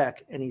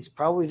quarterback, and he's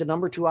probably the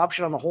number 2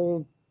 option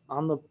on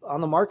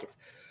the market.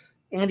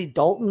 Andy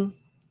Dalton,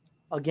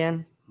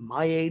 again,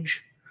 my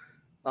age.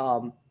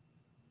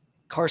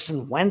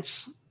 Carson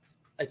Wentz.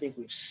 I think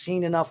we've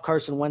seen enough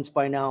Carson Wentz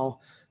by now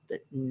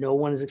that no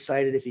one is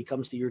excited if he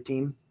comes to your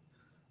team.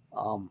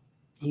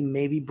 He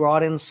may be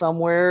brought in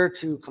somewhere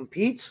to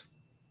compete.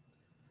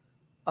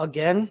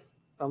 Again,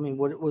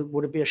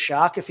 would it be a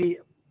shock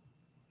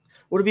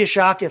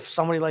if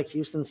somebody like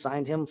Houston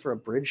signed him for a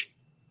bridge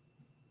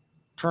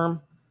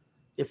term?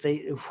 If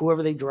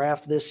whoever they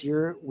draft this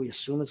year, we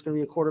assume it's going to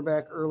be a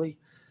quarterback early.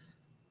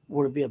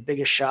 Would it be a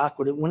biggest shock?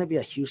 Wouldn't it be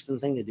a Houston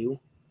thing to do,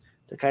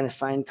 to kind of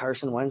sign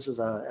Carson Wentz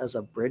as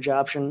a bridge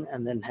option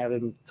and then have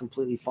him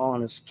completely fall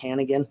on his can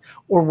again?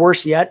 Or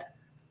worse yet,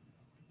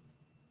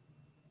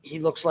 he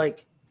looks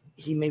like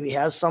he maybe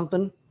has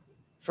something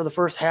for the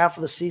first half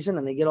of the season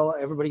and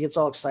everybody gets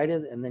all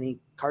excited, and then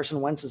Carson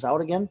Wentz is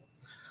out again.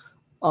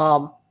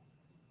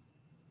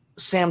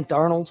 Sam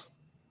Darnold,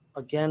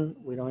 again,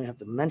 we don't even have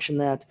to mention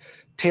that.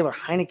 Taylor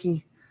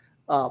Heineke,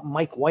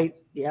 Mike White,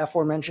 the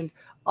aforementioned.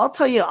 I'll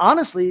tell you,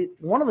 honestly,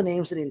 one of the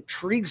names that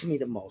intrigues me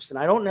the most, and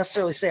I don't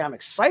necessarily say I'm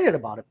excited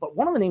about it, but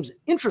one of the names that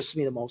interests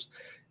me the most,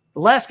 the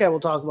last guy we'll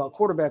talk about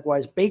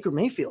quarterback-wise, Baker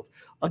Mayfield.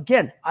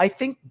 Again, I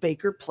think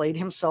Baker played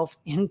himself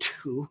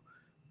into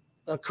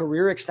a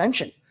career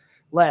extension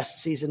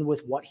last season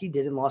with what he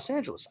did in Los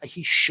Angeles.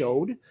 He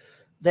showed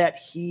that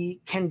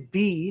he can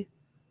be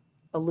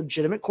a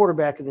legitimate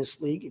quarterback in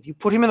this league. If you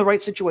put him in the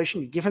right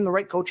situation, you give him the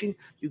right coaching,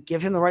 you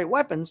give him the right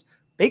weapons,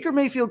 Baker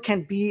Mayfield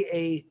can be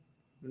a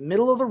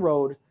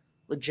middle-of-the-road,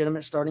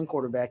 legitimate starting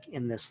quarterback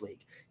in this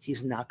league.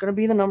 He's not going to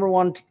be the number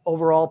one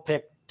overall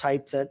pick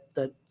type that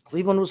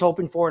Cleveland was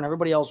hoping for and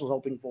everybody else was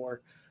hoping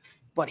for,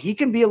 but he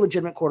can be a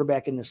legitimate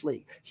quarterback in this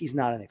league. He's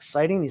not an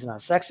exciting, he's not a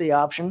sexy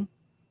option,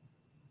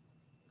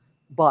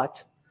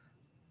 but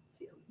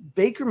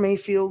Baker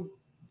Mayfield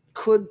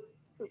could,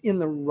 in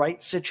the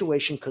right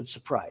situation, could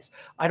surprise.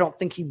 I don't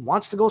think he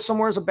wants to go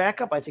somewhere as a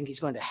backup. I think he's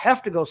going to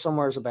have to go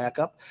somewhere as a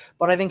backup,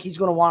 but I think he's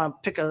going to want to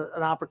pick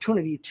an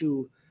opportunity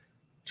to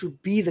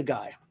be the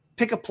guy.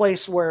 Pick a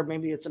place where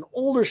maybe it's an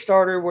older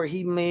starter where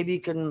he maybe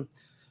can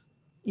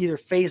either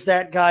phase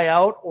that guy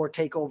out or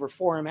take over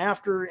for him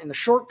after in the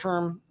short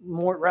term,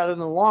 more rather than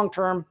the long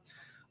term,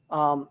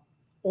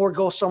 or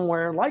go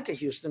somewhere like a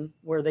Houston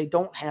where they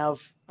don't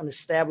have an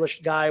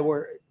established guy,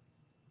 where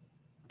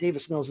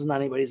Davis Mills is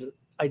not anybody's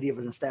idea of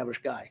an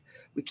established guy.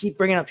 We keep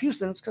bringing up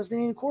Houston because they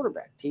need a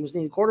quarterback. Teams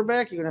need a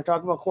quarterback. You're going to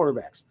talk about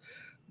quarterbacks.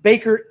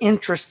 Baker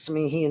interests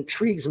me. He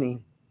intrigues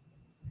me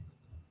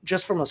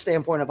just from a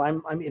standpoint of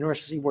I'm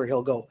interested to see where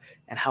he'll go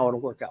and how it'll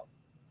work out.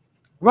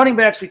 Running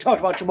backs, we talked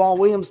about Jamal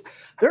Williams.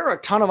 There are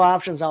a ton of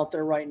options out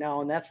there right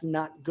now, and that's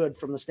not good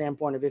from the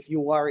standpoint of if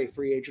you are a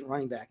free agent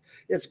running back.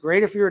 It's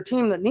great if you're a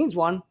team that needs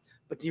one,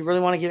 but do you really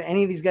want to give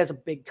any of these guys a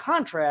big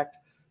contract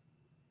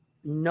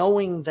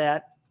knowing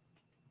that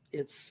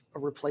it's a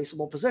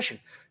replaceable position?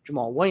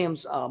 Jamal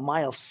Williams,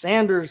 Miles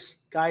Sanders,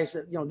 guys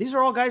that, these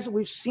are all guys that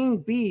we've seen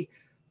be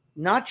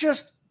not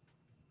just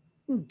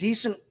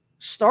decent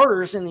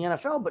starters in the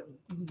NFL, but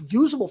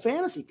usable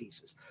fantasy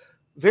pieces,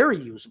 very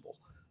usable.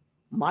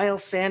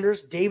 Miles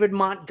Sanders, David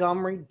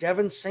Montgomery,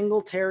 Devin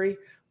Singletary,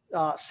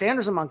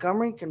 Sanders and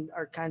Montgomery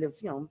are kind of,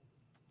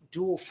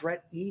 dual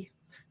threat-y.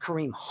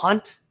 Kareem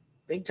Hunt,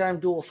 big-time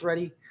dual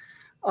threat-y.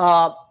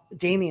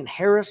 Damian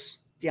Harris,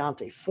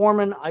 Deontay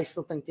Foreman. I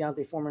still think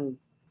Deontay Foreman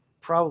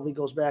probably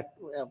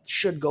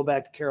should go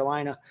back to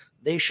Carolina.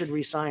 They should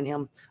re-sign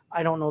him.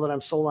 I don't know that I'm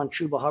sold on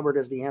Chuba Hubbard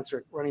as the answer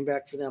at running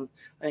back for them.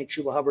 I think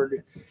Chuba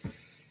Hubbard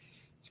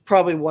is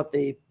probably what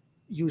they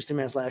used him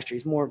as last year.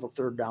 He's more of a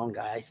third down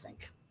guy, I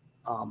think.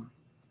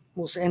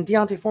 We'll say, and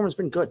Deontay Foreman's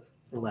been good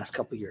in the last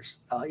couple of years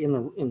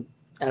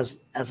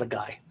as a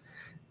guy,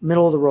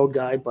 middle of the road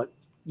guy, but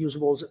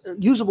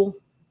usable.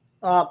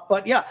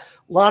 But yeah,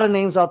 a lot of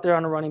names out there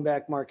on the running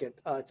back market.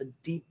 It's a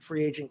deep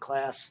free agent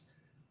class.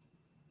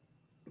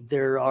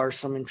 There are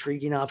some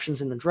intriguing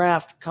options in the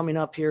draft coming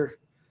up here,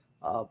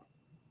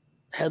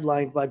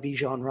 headlined by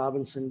Bijan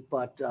Robinson.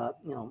 But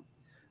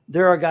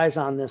there are guys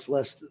on this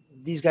list.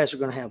 These guys are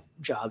going to have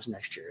jobs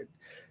next year.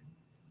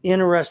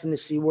 Interesting to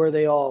see where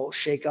they all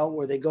shake out,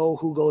 where they go,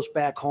 who goes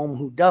back home,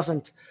 who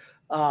doesn't.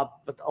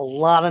 But a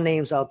lot of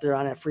names out there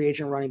on that free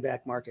agent running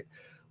back market.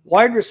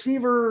 Wide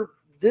receiver,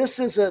 this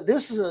is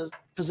a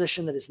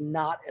position that is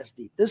not as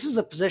deep. This is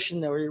a position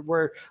that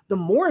where the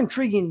more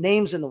intriguing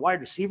names in the wide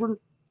receiver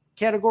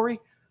category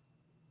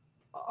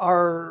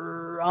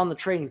are on the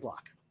trading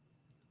block.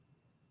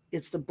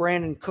 It's the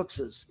Brandon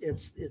Cookses.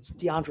 It's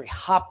DeAndre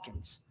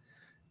Hopkins.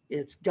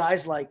 It's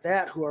guys like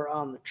that who are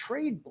on the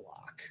trade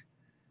block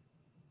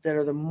that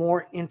are the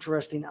more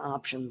interesting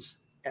options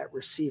at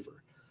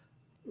receiver.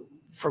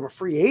 From a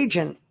free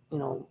agent,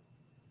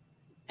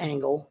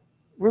 angle,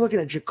 we're looking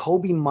at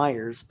Jacoby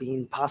Myers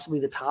being possibly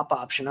the top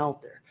option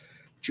out there.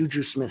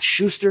 Juju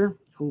Smith-Schuster,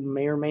 who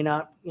may or may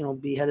not,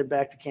 be headed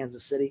back to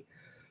Kansas City.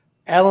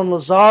 Allen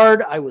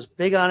Lazard, I was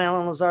big on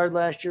Allen Lazard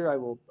last year. I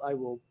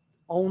will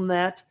own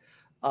that.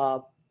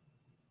 I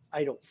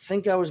don't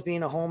think I was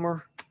being a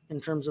homer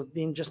in terms of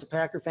being just a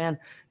Packer fan.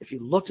 If you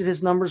looked at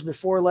his numbers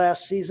before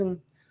last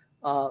season,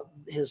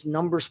 his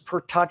numbers per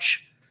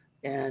touch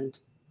and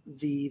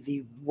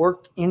the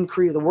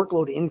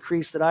workload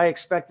increase that I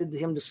expected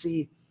him to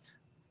see,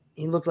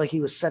 he looked like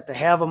he was set to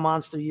have a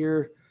monster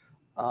year.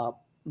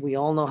 We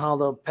all know how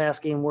the pass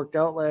game worked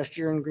out last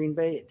year in Green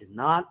Bay. It did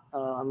not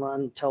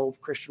until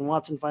Christian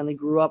Watson finally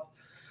grew up.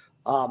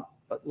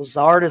 But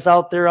Lazard is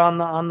out there on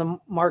the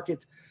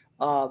market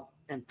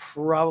and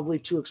probably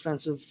too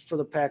expensive for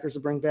the Packers to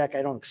bring back.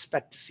 I don't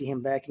expect to see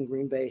him back in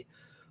Green Bay.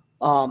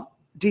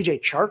 DJ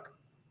Chark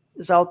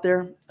is out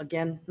there.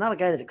 Again, not a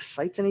guy that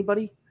excites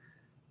anybody,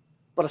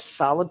 but a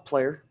solid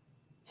player.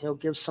 He'll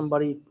give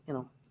somebody,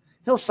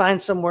 he'll sign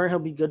somewhere. He'll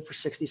be good for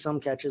 60-some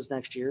catches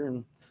next year.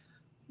 And,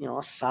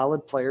 a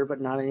solid player,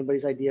 but not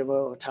anybody's idea of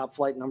a top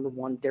flight number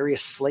one.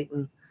 Darius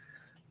Slayton,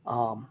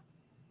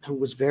 who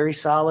was very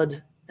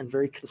solid and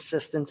very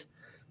consistent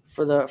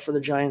for the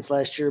Giants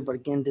last year, but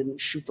again,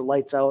 didn't shoot the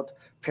lights out.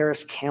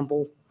 Paris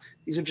Campbell.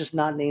 These are just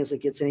not names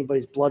that gets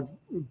anybody's blood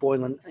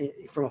boiling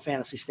from a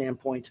fantasy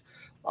standpoint.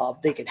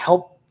 They can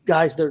help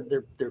guys.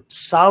 They're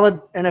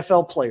solid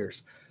NFL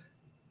players.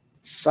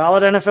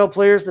 Solid NFL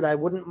players that I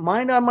wouldn't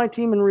mind on my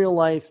team in real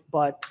life,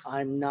 but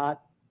I'm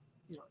not.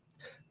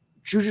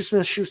 Juju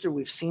Smith-Schuster,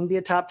 we've seen be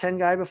a top 10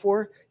 guy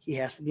before. He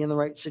has to be in the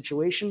right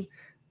situation.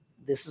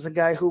 This is a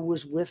guy who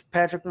was with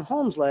Patrick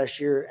Mahomes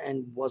last year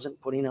and wasn't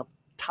putting up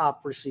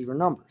top receiver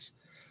numbers.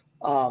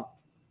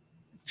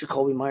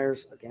 Jacoby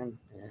Myers again.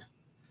 Yeah.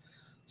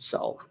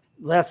 So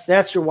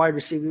that's your wide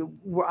receiver.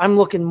 I'm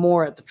looking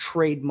more at the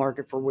trade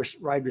market for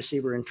wide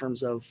receiver in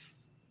terms of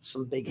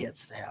some big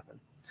hits to happen.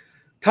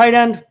 Tight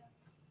end,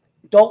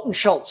 Dalton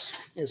Schultz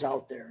is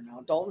out there.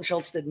 Now, Dalton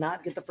Schultz did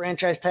not get the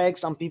franchise tag.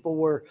 Some people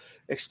were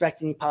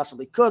expecting he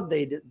possibly could.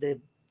 The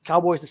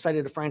Cowboys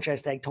decided to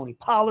franchise tag Tony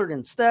Pollard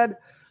instead.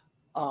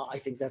 I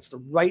think that's the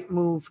right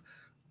move.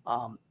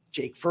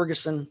 Jake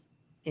Ferguson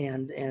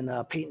and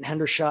Peyton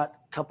Hendershot,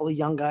 a couple of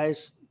young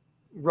guys,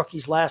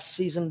 rookies last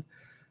season.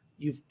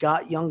 You've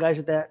got young guys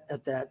at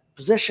that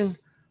position.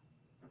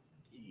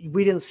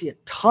 We didn't see a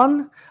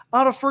ton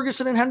out of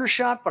Ferguson and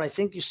Hendershot, but I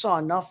think you saw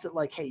enough that,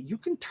 like, hey, you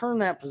can turn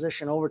that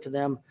position over to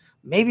them.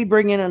 Maybe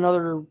bring in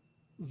another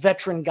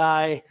veteran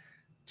guy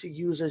to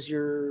use as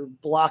your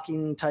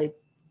blocking type,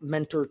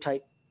 mentor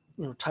type,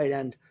 tight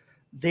end.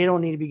 They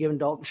don't need to be giving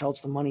Dalton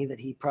Schultz the money that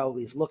he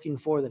probably is looking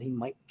for, that he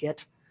might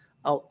get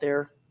out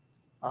there.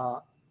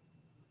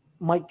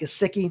 Mike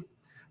Gesicki,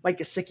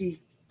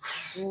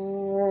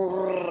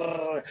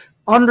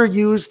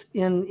 underused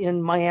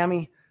in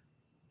Miami.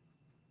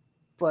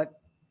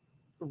 But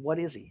what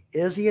is he?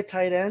 Is he a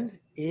tight end?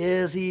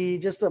 Is he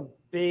just a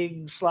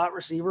big slot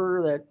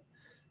receiver that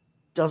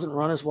doesn't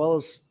run as well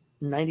as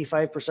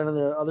 95% of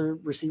the other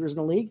receivers in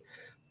the league?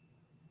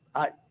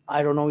 I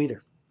don't know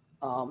either.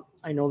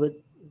 I know that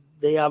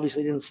they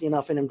obviously didn't see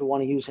enough in him to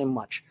want to use him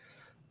much.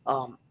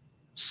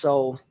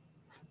 So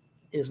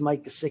is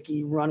Mike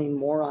Gesicki running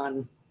more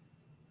on?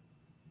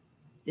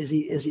 Is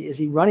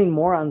he running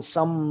more on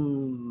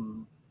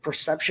some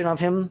perception of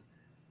him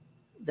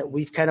that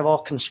we've kind of all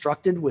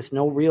constructed with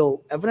no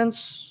real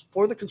evidence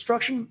for the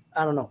construction?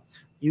 I don't know.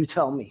 You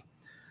tell me.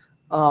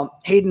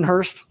 Hayden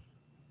Hurst.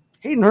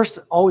 Hayden Hurst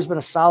has always been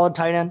a solid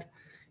tight end,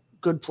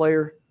 good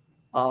player.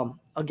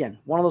 Again,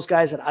 one of those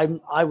guys that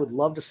I would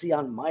love to see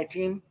on my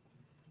team,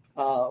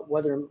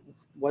 whether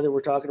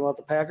we're talking about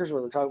the Packers,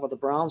 whether we're talking about the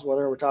Browns,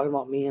 whether we're talking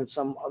about me and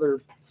some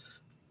other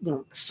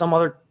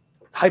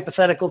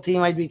hypothetical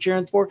team I'd be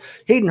cheering for.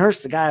 Hayden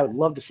Hurst is a guy I would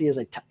love to see as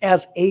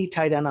a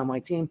tight end on my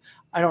team.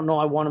 I don't know.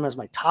 I want him as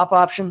my top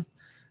option.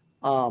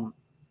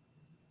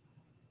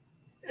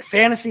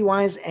 Fantasy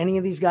wise, any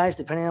of these guys,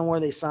 depending on where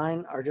they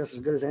sign, are just as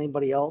good as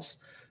anybody else.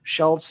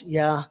 Schultz,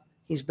 yeah,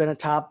 he's been a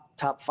top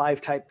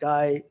 5 type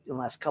guy in the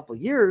last couple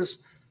of years,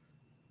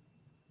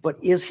 but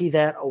is he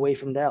that away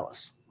from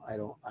Dallas?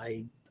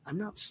 I'm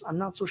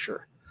not so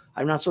sure.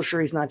 I'm not so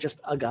sure he's not just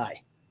a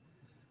guy.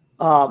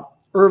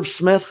 Irv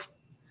Smith.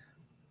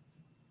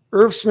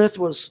 Irv Smith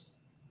was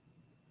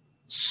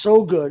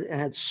so good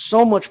and had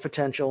so much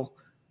potential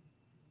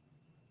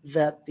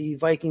that the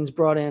Vikings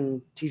brought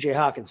in TJ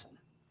Hawkinson.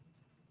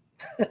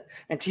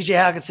 And TJ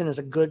Hawkinson is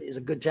a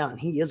good talent.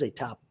 He is a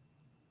top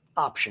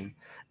option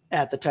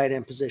at the tight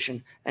end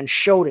position and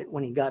showed it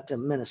when he got to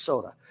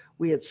Minnesota.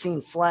 We had seen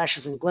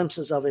flashes and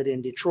glimpses of it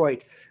in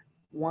Detroit.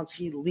 Once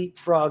he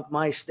leapfrogged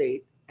my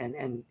state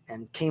and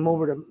came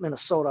over to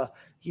Minnesota,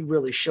 he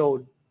really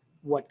showed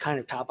what kind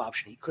of top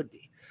option he could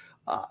be.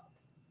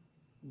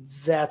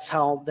 That's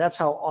how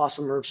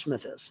awesome Irv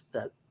Smith is,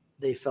 that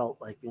they felt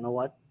like, you know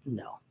what?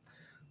 No,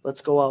 let's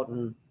go out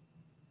and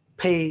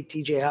pay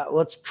TJ.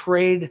 Let's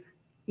trade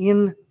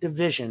in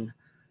division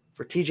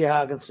for TJ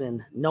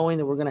Hawkinson, knowing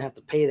that we're going to have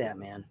to pay that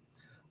man.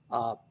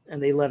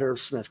 And they let Irv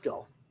Smith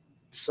go.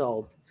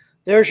 So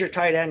there's your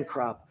tight end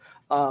crop.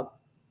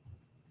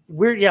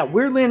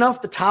 Weirdly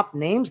enough, the top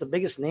names, the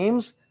biggest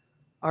names,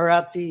 are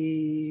at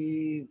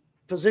the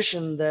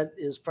position that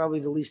is probably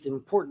the least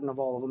important of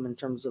all of them in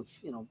terms of,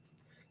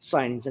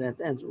 signings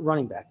and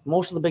running back.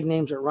 Most of the big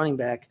names are at running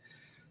back,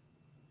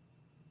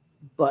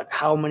 but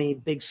how many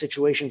big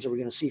situations are we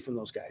going to see from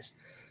those guys?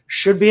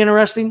 Should be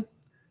interesting.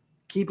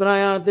 Keep an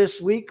eye on it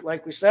this week.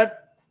 Like we said,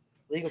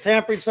 legal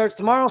tampering starts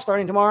tomorrow.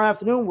 Starting tomorrow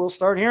afternoon, we'll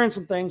start hearing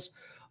some things.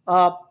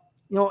 And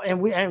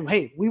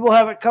we will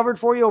have it covered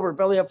for you over at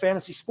Belly Up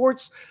Fantasy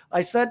Sports.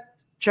 I said,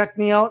 check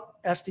me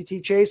out,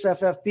 STT Chase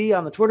FFB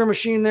on the Twitter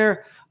machine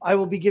there. I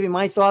will be giving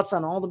my thoughts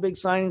on all the big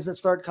signings that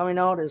start coming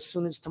out as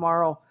soon as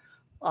tomorrow.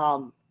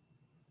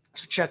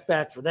 So check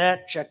back for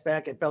that. Check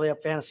back at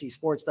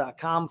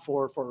bellyupfantasysports.com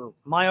for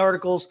my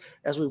articles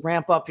as we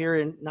ramp up here,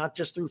 and not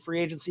just through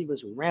free agency, but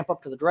as we ramp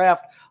up to the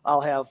draft.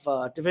 I'll have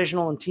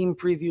divisional and team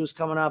previews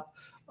coming up.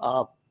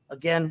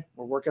 Again,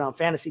 we're working on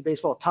fantasy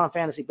baseball, a ton of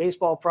fantasy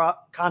baseball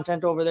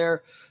content over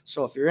there.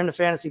 So if you're into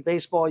fantasy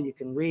baseball, you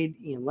can read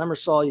Ian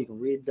Lemersall, you can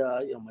read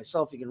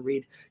myself, you can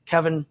read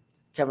Kevin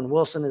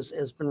Wilson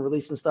has been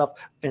releasing stuff.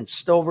 Vince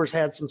Stover's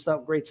had some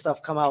stuff, great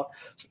stuff come out.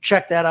 So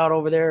check that out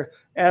over there.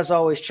 As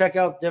always, check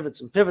out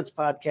Divots and Pivots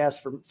podcast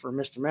for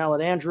Mr. Mallet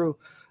Andrew,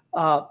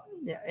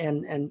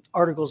 and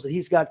articles that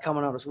he's got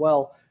coming out as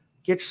well.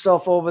 Get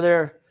yourself over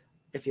there.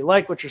 If you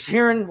like what you're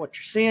hearing, what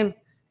you're seeing,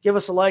 give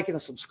us a like and a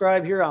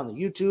subscribe here on the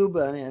YouTube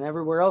and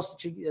everywhere else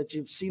that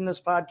you've seen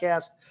this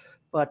podcast.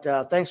 But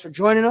thanks for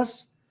joining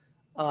us.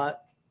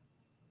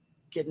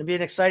 Getting to be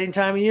an exciting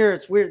time of year.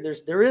 It's weird.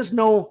 There is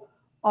no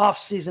off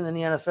season in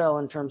the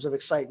NFL in terms of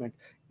excitement.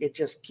 It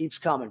just keeps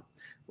coming.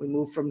 We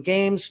move from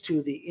games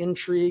to the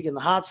intrigue and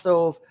the hot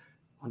stove.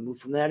 we move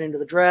from that into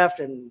the draft,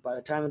 and by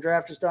the time the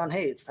draft is done,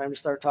 hey, it's time to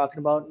start talking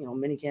about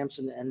mini camps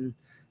and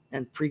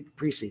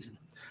preseason.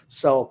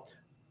 So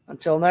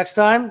until next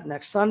time,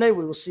 next Sunday,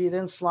 we will see you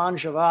then. Slan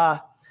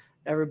Java,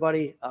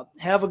 everybody.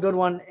 Have a good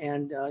one,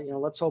 and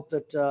let's hope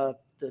that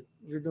that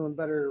you're doing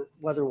better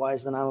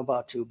weather-wise than I'm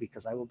about to,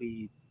 because I will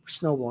be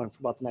snowblowing for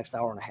about the next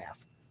hour and a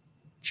half.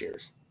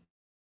 Cheers.